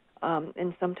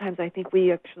sometimes I think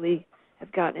we actually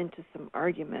have gotten into some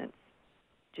arguments,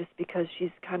 just because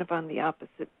she's kind of on the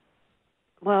opposite.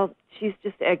 Well, she's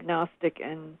just agnostic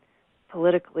and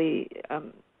politically,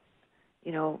 on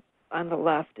the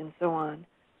left and so on.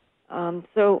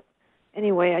 So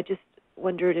anyway,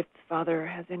 wondered if Father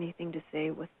has anything to say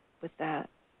with that.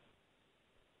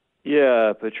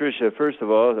 Yeah, Patricia, first of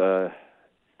all,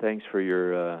 thanks for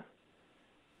your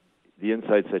the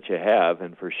insights that you have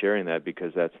and for sharing that,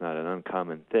 because that's not an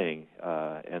uncommon thing.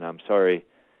 And I'm sorry,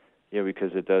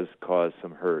 because it does cause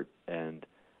some hurt. And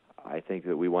I think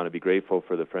that we want to be grateful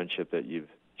for the friendship that you've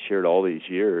shared all these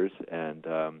years. And,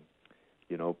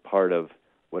 part of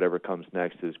whatever comes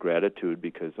next is gratitude,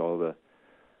 because all the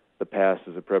past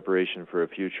is a preparation for a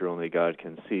future only God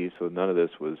can see. So none of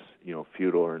this was,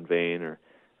 futile or in vain.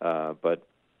 But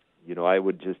I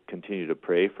would just continue to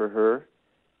pray for her.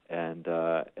 And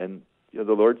the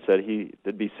Lord said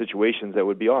there'd be situations that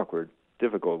would be awkward,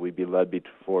 difficult. We'd be led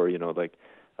before,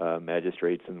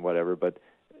 magistrates and whatever, but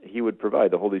He would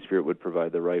provide, the Holy Spirit would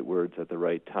provide the right words at the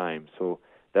right time. So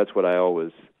that's what I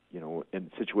always, in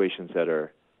situations that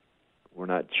we're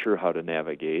not sure how to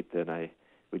navigate, then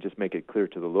we just make it clear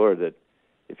to the Lord that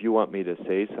if you want me to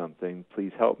say something,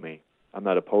 please help me. I'm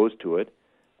not opposed to it,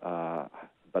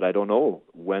 but I don't know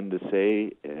when to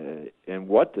say and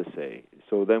what to say.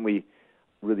 So then we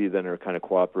really then are kind of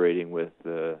cooperating with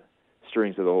the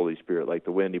stirrings of the Holy Spirit, like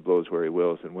the wind. He blows where He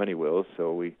wills and when He wills.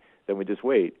 So we just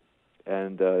wait,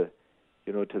 and to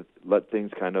let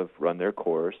things kind of run their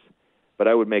course. But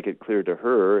I would make it clear to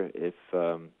her,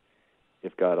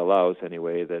 if God allows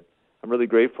anyway, that I'm really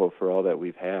grateful for all that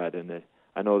we've had, and that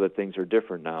I know that things are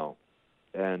different now,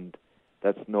 and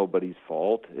that's nobody's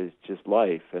fault. It's just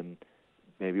life, and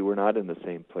maybe we're not in the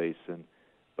same place.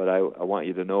 But I want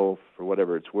you to know, for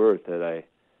whatever it's worth, that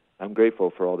I'm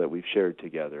grateful for all that we've shared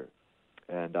together,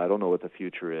 and I don't know what the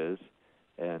future is,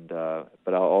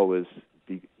 but I'll always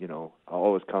be, I'll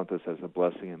always count this as a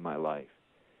blessing in my life.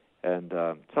 And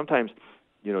sometimes,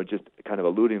 just kind of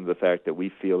alluding to the fact that we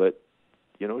feel it,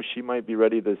 she might be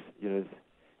ready to,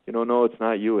 no, it's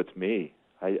not you, it's me.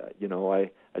 I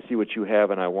see what you have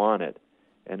and I want it,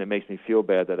 and it makes me feel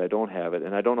bad that I don't have it,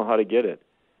 and I don't know how to get it.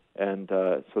 And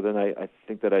so then I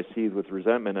think that I seethe with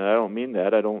resentment, and I don't mean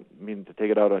that. I don't mean to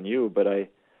take it out on you,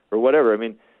 or whatever. I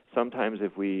mean, sometimes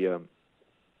if we,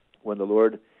 when the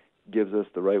Lord gives us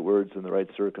the right words and the right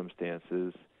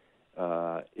circumstances,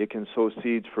 it can sow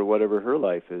seeds for whatever her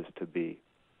life is to be.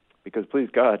 Because please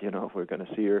God, we're going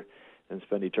to see her and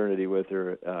spend eternity with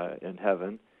her in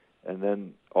heaven, and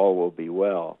then all will be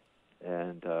well.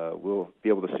 And we'll be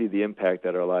able to see the impact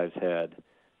that our lives had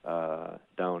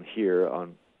down here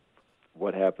on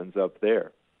what happens up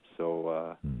there.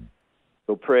 So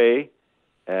pray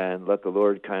and let the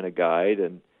Lord kind of guide.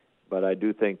 But I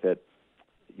do think that,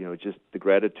 just the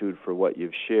gratitude for what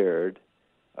you've shared,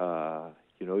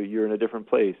 you're in a different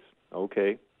place.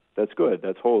 Okay, that's good.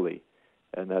 That's holy.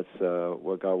 And that's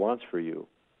what God wants for you.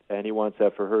 And He wants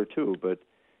that for her too, but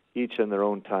each in their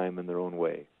own time and their own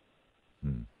way.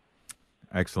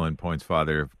 Excellent points,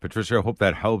 Father. Patricia, I hope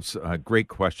that helps. Great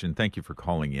question. Thank you for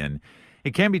calling in.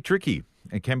 It can be tricky.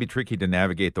 It can be tricky to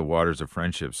navigate the waters of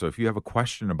friendship. So if you have a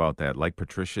question about that, like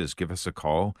Patricia's, give us a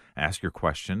call, ask your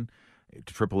question,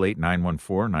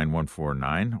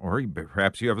 888-914-9149, or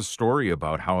perhaps you have a story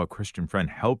about how a Christian friend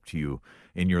helped you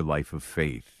in your life of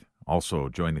faith. Also,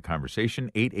 join the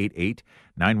conversation,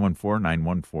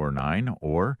 888-914-9149,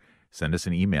 or send us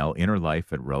an email,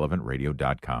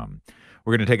 innerlife@relevantradio.com.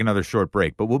 We're going to take another short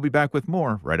break, but we'll be back with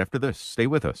more right after this. Stay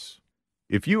with us.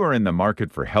 If you are in the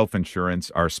market for health insurance,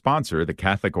 our sponsor, the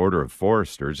Catholic Order of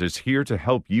Foresters, is here to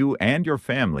help you and your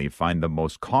family find the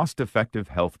most cost-effective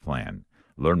health plan.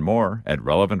 Learn more at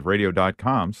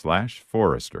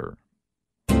relevantradio.com/Forester.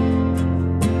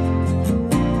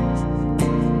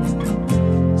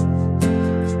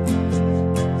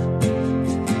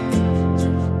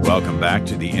 Welcome back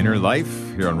to The Inner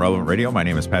Life here on Relevant Radio. My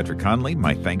name is Patrick Conley.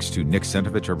 My thanks to Nick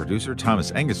Sentovich, our producer,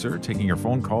 Thomas Engesser, taking your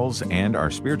phone calls, and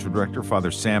our spiritual director,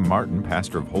 Father Sam Martin,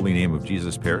 pastor of Holy Name of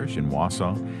Jesus Parish in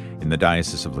Wausau in the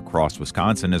Diocese of La Crosse,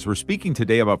 Wisconsin, as we're speaking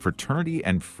today about fraternity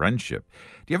and friendship.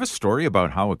 Do you have a story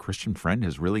about how a Christian friend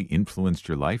has really influenced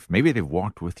your life? Maybe they've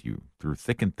walked with you through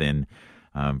thick and thin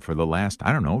for the last,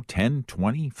 10,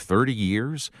 20, 30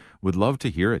 years. Would love to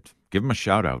hear it. Give them a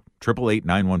shout out.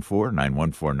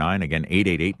 888-914-9149. Again,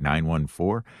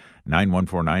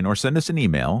 888-914-9149. Or send us an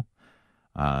email.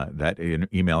 That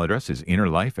email address is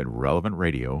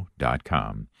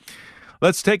innerlife@relevantradio.com.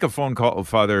 Let's take a phone call,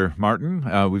 Father Martin.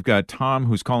 We've got Tom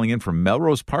who's calling in from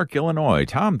Melrose Park, Illinois.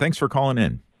 Tom, thanks for calling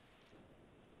in.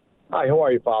 Hi, how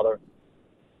are you, Father?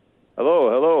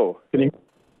 Hello. Can you?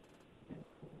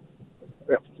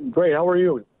 Yeah, great. How are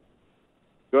you?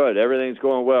 Good. Everything's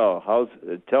going well.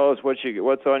 Tell us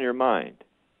what's on your mind.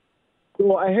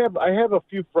 Well, I have a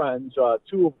few friends.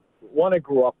 One I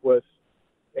grew up with,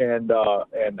 and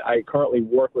I currently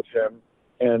work with him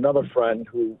and another friend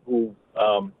who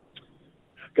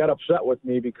got upset with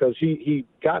me because he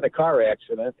got in a car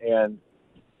accident, and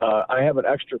I have an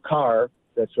extra car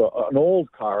that's an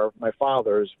old car, my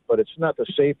father's, but it's not the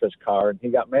safest car, and he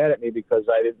got mad at me because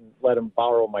I didn't let him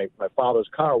borrow my father's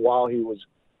car while he was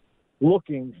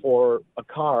looking for a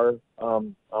car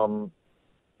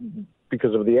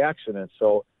because of the accident.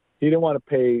 So he didn't want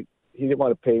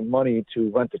to pay money to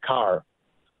rent the car.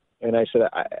 And I said,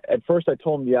 at first I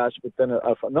told him yes, but then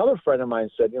another friend of mine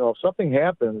said, if something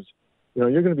happens,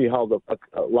 you're going to be held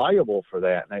liable for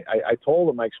that. And I told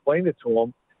him, I explained it to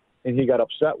him, and he got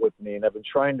upset with me. And I've been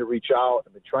trying to reach out.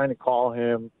 I've been trying to call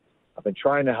him. I've been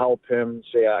trying to help him,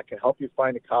 say I can help you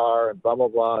find a car and blah, blah,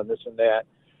 blah, and this and that.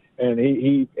 And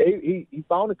he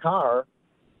found a car.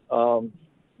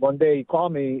 One day he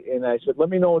called me, and I said, let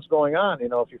me know what's going on,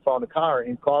 if you found a car. And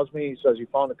he calls me. He says he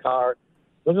found a car.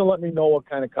 Doesn't let me know what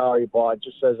kind of car he bought.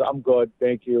 Just says, I'm good,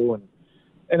 thank you.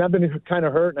 And I've been kind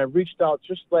of hurt, and I reached out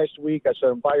just last week. I said,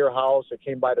 I'm by your house. I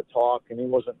came by to talk, and he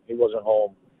wasn't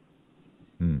home.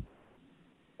 Hmm.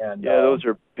 And, yeah, those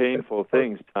are painful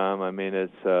things, Tom. I mean,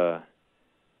 it's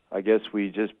I guess we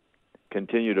just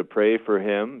continue to pray for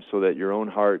him so that your own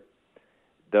heart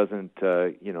doesn't,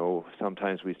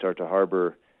 sometimes we start to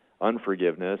harbor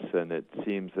unforgiveness, and it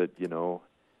seems that,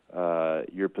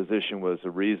 your position was a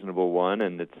reasonable one,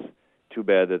 and it's too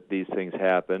bad that these things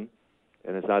happen.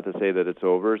 And it's not to say that it's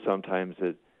over. Sometimes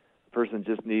a person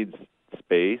just needs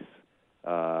space,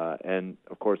 and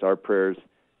of course our prayers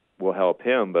will help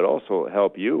him, but also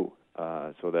help you,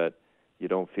 so that you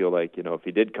don't feel like, if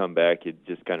he did come back, you'd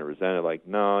just kind of resent it, like,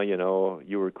 no,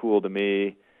 you were cool to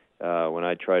me when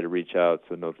I tried to reach out,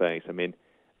 so no thanks. I mean,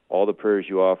 all the prayers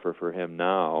you offer for him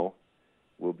now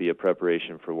will be a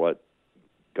preparation for what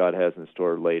God has in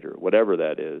store later, whatever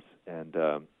that is. And,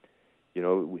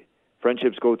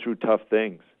 friendships go through tough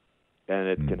things, and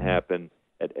it can happen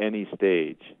at any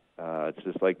stage. It's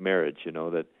just like marriage,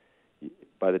 that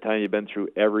by the time you've been through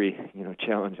every,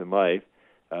 challenge in life,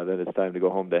 then it's time to go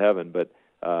home to heaven. But,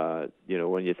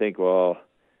 when you think, well,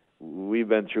 we've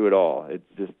been through it all, it's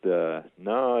just,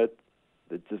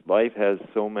 it's just life has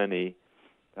so many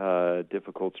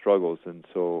difficult struggles. And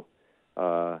so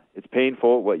it's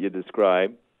painful what you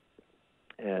describe.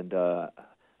 And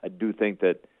I do think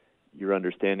that your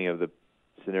understanding of the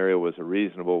scenario was a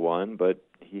reasonable one, but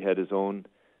he had his own,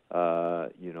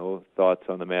 thoughts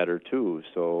on the matter too.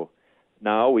 So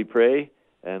now we pray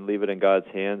and leave it in God's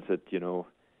hands that,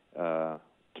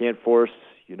 can't force,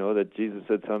 that Jesus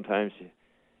said sometimes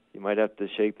you might have to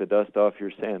shake the dust off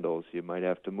your sandals. You might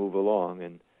have to move along,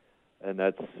 and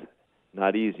that's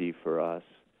not easy for us.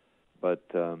 But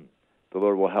the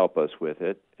Lord will help us with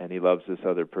it, and he loves this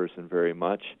other person very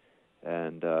much.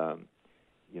 And,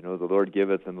 the Lord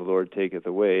giveth and the Lord taketh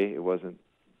away. It wasn't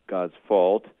God's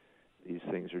fault. These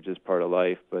things are just part of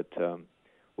life, but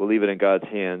we'll leave it in God's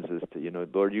hands as to,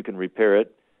 Lord, you can repair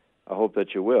it. I hope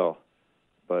that you will.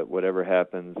 But whatever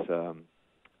happens,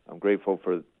 I'm grateful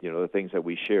for, the things that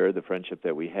we shared, the friendship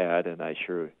that we had, and I'd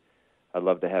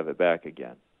love to have it back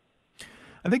again.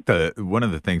 I think one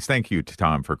of the things, thank you to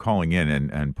Tom for calling in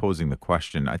and posing the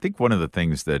question. I think one of the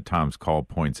things that Tom's call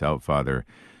points out, Father,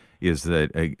 is that,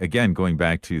 again, going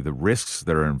back to the risks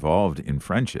that are involved in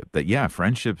friendship, that,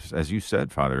 friendships, as you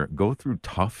said, Father, go through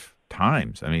tough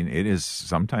times. I mean, it is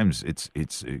sometimes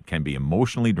it can be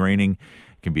emotionally draining.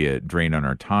 It can be a drain on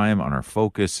our time, on our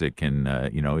focus. It can,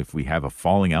 if we have a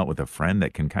falling out with a friend,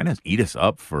 that can kind of eat us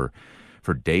up for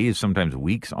days, sometimes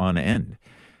weeks on end.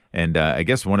 And I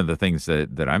guess one of the things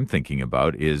that I'm thinking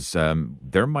about is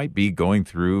there might be going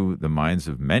through the minds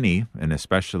of many, and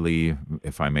especially,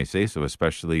 if I may say so,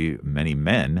 especially many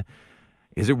men,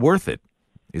 is it worth it?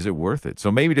 Is it worth it?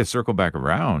 So maybe to circle back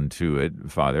around to it,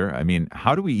 Father, I mean,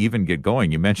 how do we even get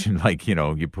going? You mentioned,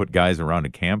 you put guys around a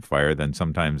campfire, then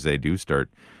sometimes they do start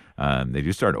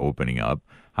opening up.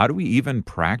 How do we even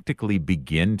practically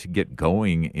begin to get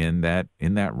going in that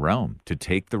realm, to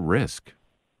take the risk?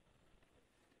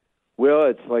 Well,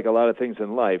 it's like a lot of things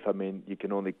in life. I mean, you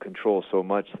can only control so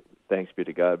much, thanks be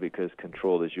to God, because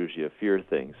control is usually a fear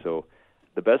thing. So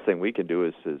the best thing we can do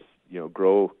is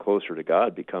grow closer to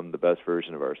God, become the best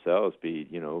version of ourselves, be,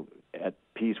 at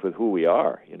peace with who we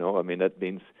are. I mean, that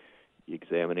means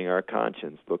examining our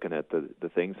conscience, looking at the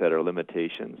things that are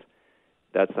limitations.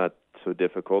 That's not so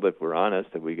difficult if we're honest,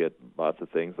 if we get lots of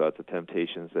things, lots of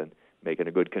temptations, and making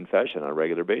a good confession on a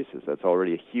regular basis. That's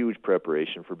already a huge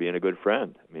preparation for being a good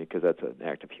friend. I mean, because that's an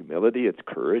act of humility, it's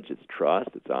courage, it's trust,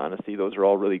 it's honesty. Those are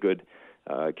all really good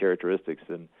characteristics.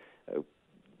 And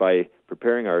by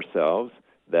preparing ourselves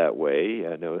that way,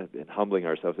 and humbling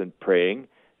ourselves and praying,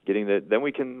 getting that, then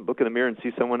we can look in the mirror and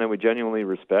see someone that we genuinely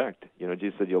respect.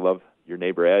 Jesus said you'll love your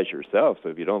neighbor as yourself. So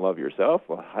if you don't love yourself,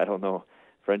 well, I don't know.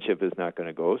 Friendship is not going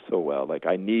to go so well. Like,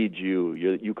 I need you.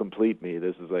 You complete me.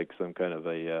 This is like some kind of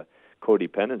a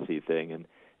codependency thing. And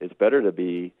it's better to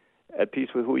be at peace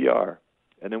with who you are.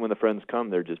 And then when the friends come,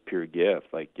 they're just pure gift.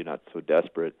 Like, you're not so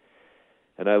desperate.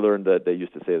 And I learned that they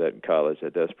used to say that in college,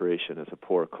 that desperation is a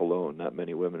poor cologne. Not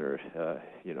many women are,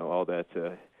 all that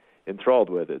enthralled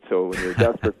with it. So when you're a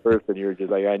desperate person, you're just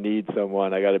like, I need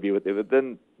someone. I got to be with you. But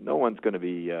then no one's going to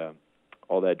be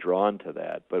all that drawn to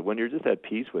that. But when you're just at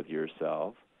peace with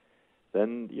yourself,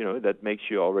 then, that makes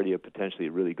you already a potentially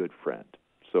really good friend.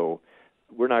 So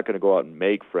we're not going to go out and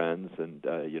make friends, and,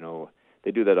 they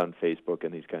do that on Facebook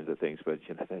and these kinds of things, but,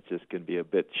 that just can be a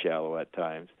bit shallow at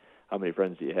times. How many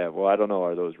friends do you have? Well, I don't know.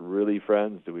 Are those really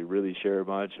friends? Do we really share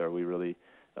much? Are we really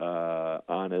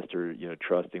honest or,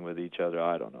 trusting with each other?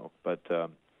 I don't know. But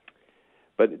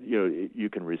you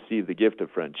can receive the gift of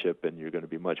friendship, and you're going to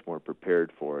be much more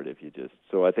prepared for it if you just.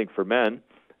 So I think for men,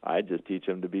 I just teach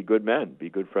them to be good men, be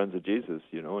good friends of Jesus,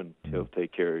 and he'll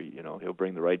take care. He'll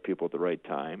bring the right people at the right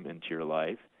time into your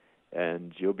life,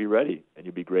 and you'll be ready, and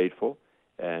you'll be grateful.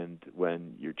 And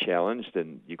when you're challenged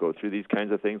and you go through these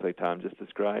kinds of things like Tom just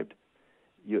described,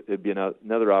 it'd be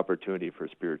another opportunity for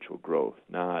spiritual growth.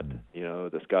 Not,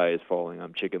 the sky is falling,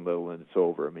 I'm Chicken Little, and it's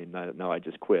over. I mean, now I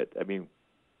just quit. I mean,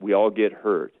 we all get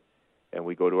hurt, and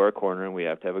we go to our corner, and we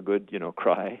have to have a good,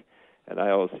 cry. And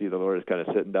I always see the Lord is kind of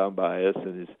sitting down by us,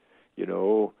 and he's,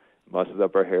 musses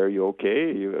up our hair. You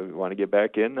okay? You want to get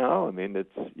back in now? I mean, it's,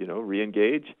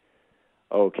 re-engage.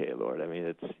 Okay, Lord. I mean,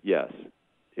 it's yes.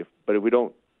 But if we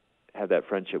don't have that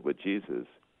friendship with Jesus,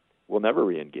 we'll never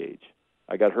re-engage.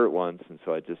 I got hurt once, and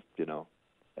so I just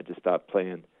stopped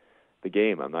playing the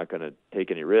game. I'm not going to take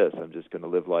any risks. I'm just going to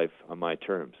live life on my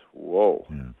terms. Whoa.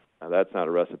 Yeah. Now, that's not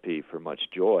a recipe for much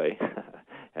joy,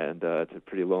 and it's a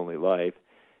pretty lonely life,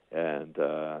 and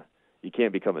you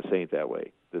can't become a saint that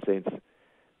way. The saints,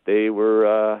 they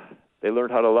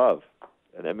learned how to love,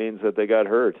 and that means that they got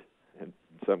hurt, in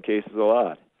some cases a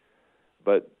lot.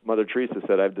 But Mother Teresa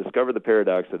said, I've discovered the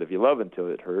paradox that if you love until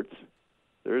it hurts,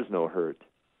 there is no hurt.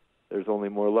 There's only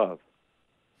more love.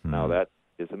 Now, that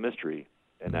is a mystery,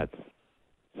 and that's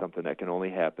something that can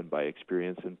only happen by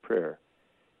experience and prayer.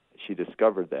 She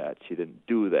discovered that. She didn't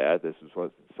do that. This is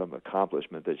some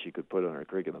accomplishment that she could put on her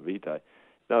curriculum vitae.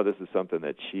 No, this is something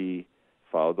that she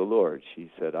followed the Lord. She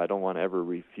said, I don't want to ever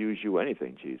refuse you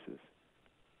anything, Jesus.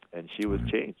 And she was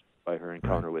changed by her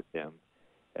encounter with him,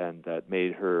 and that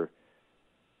made her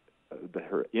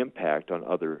impact on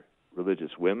other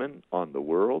religious women, on the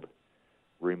world,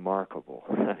 remarkable.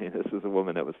 I mean, this is a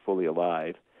woman that was fully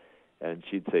alive, and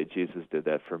she'd say, Jesus did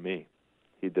that for me.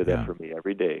 He did that for me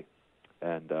every day,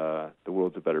 and the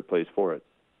world's a better place for it.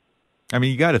 I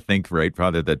mean, you got to think, right,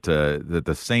 Father, that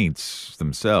the saints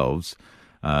themselves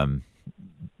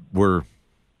were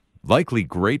likely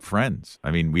great friends.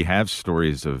 I mean, we have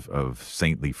stories of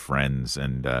saintly friends,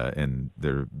 and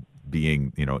there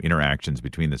being, interactions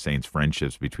between the saints,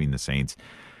 friendships between the saints,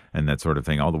 and that sort of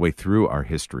thing, all the way through our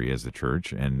history as the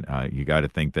church. And you got to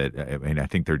think that, I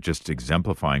think they're just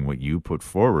exemplifying what you put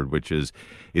forward, which is,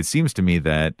 it seems to me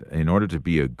that in order to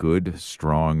be a good,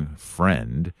 strong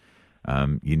friend,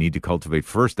 you need to cultivate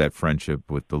first that friendship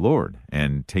with the Lord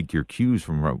and take your cues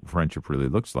from what friendship really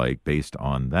looks like based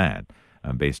on that,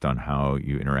 based on how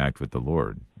you interact with the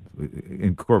Lord,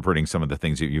 incorporating some of the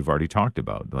things that you've already talked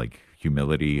about, like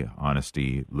humility,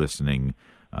 honesty, listening,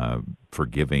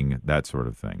 forgiving, that sort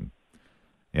of thing.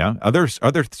 Yeah. Other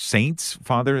saints,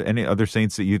 Father, any other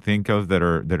saints that you think of that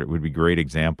it would be great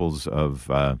examples of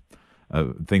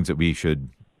things that we should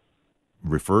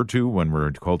refer to when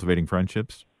we're cultivating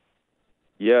friendships?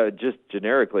 Yeah, just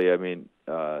generically, I mean,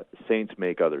 saints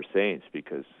make other saints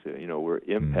because, we're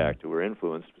impacted, we're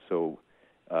influenced. So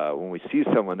when we see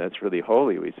someone that's really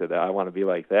holy, we say, I want to be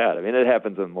like that. I mean, it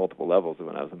happens on multiple levels.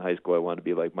 When I was in high school, I wanted to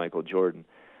be like Michael Jordan.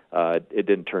 It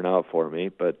didn't turn out for me,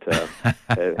 but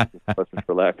it wasn't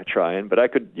for lack of trying. But I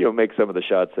could, make some of the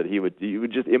shots that you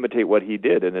would just imitate what he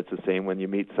did. And it's the same when you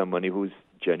meet somebody who's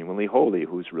genuinely holy,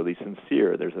 who's really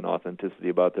sincere. There's an authenticity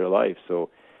about their life.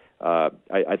 So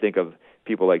I think of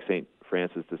people like St.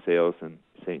 Francis de Sales and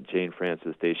St. Jane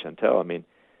Frances de Chantal. I mean,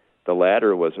 the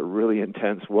latter was a really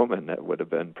intense woman that would have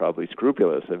been probably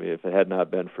scrupulous. I mean, if it had not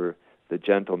been for the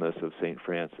gentleness of St.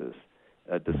 Francis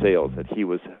de Sales, that he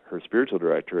was her spiritual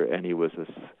director, and he was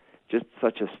just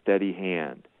such a steady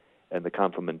hand, and the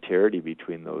complementarity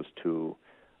between those two.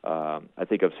 I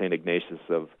think of St. Ignatius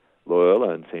of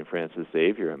Loyola and St. Francis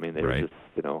Xavier. I mean, they were just,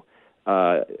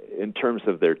 in terms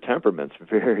of their temperaments,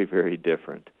 very, very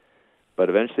different. But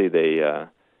eventually they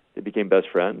they became best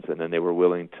friends, and then they were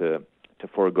willing to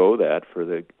forego that for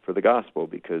the gospel,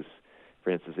 because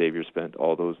Francis Xavier spent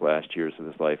all those last years of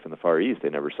his life in the Far East. They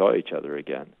never saw each other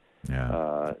again.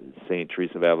 Yeah. Saint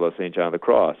Teresa of Avila, Saint John of the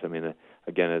Cross. I mean,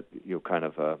 again, kind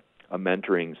of a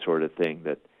mentoring sort of thing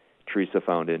that Teresa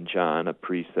found in John, a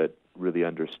priest that really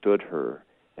understood her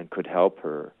and could help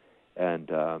her. And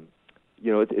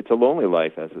it's a lonely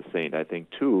life as a saint, I think,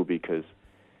 too, because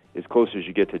as close as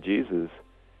you get to Jesus,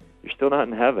 you're still not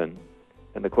in heaven,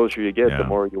 and the closer you get, the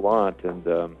more you want. And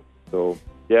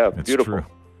It's beautiful. True.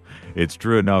 It's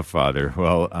true enough, Father.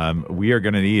 Well, we are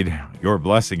going to need your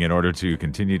blessing in order to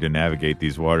continue to navigate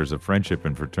these waters of friendship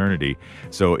and fraternity.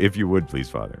 So if you would, please,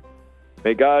 Father.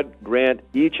 May God grant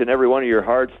each and every one of your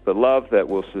hearts the love that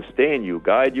will sustain you,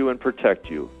 guide you, and protect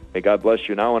you. May God bless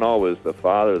you now and always, the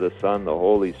Father, the Son, the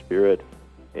Holy Spirit.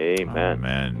 Amen.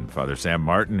 Amen. Father Sam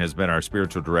Martin has been our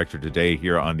spiritual director today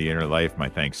here on The Inner Life. My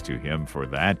thanks to him for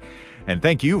that. And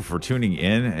thank you for tuning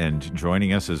in and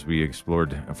joining us as we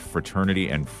explored fraternity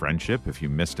and friendship. If you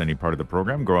missed any part of the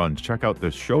program, go on and check out the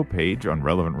show page on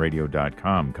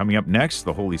relevantradio.com. Coming up next,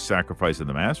 the Holy Sacrifice of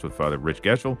the Mass with Father Rich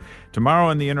Geschel. Tomorrow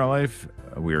in The Inner Life,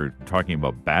 we're talking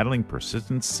about battling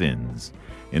persistent sins.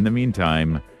 In the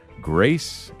meantime,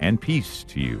 grace and peace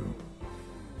to you.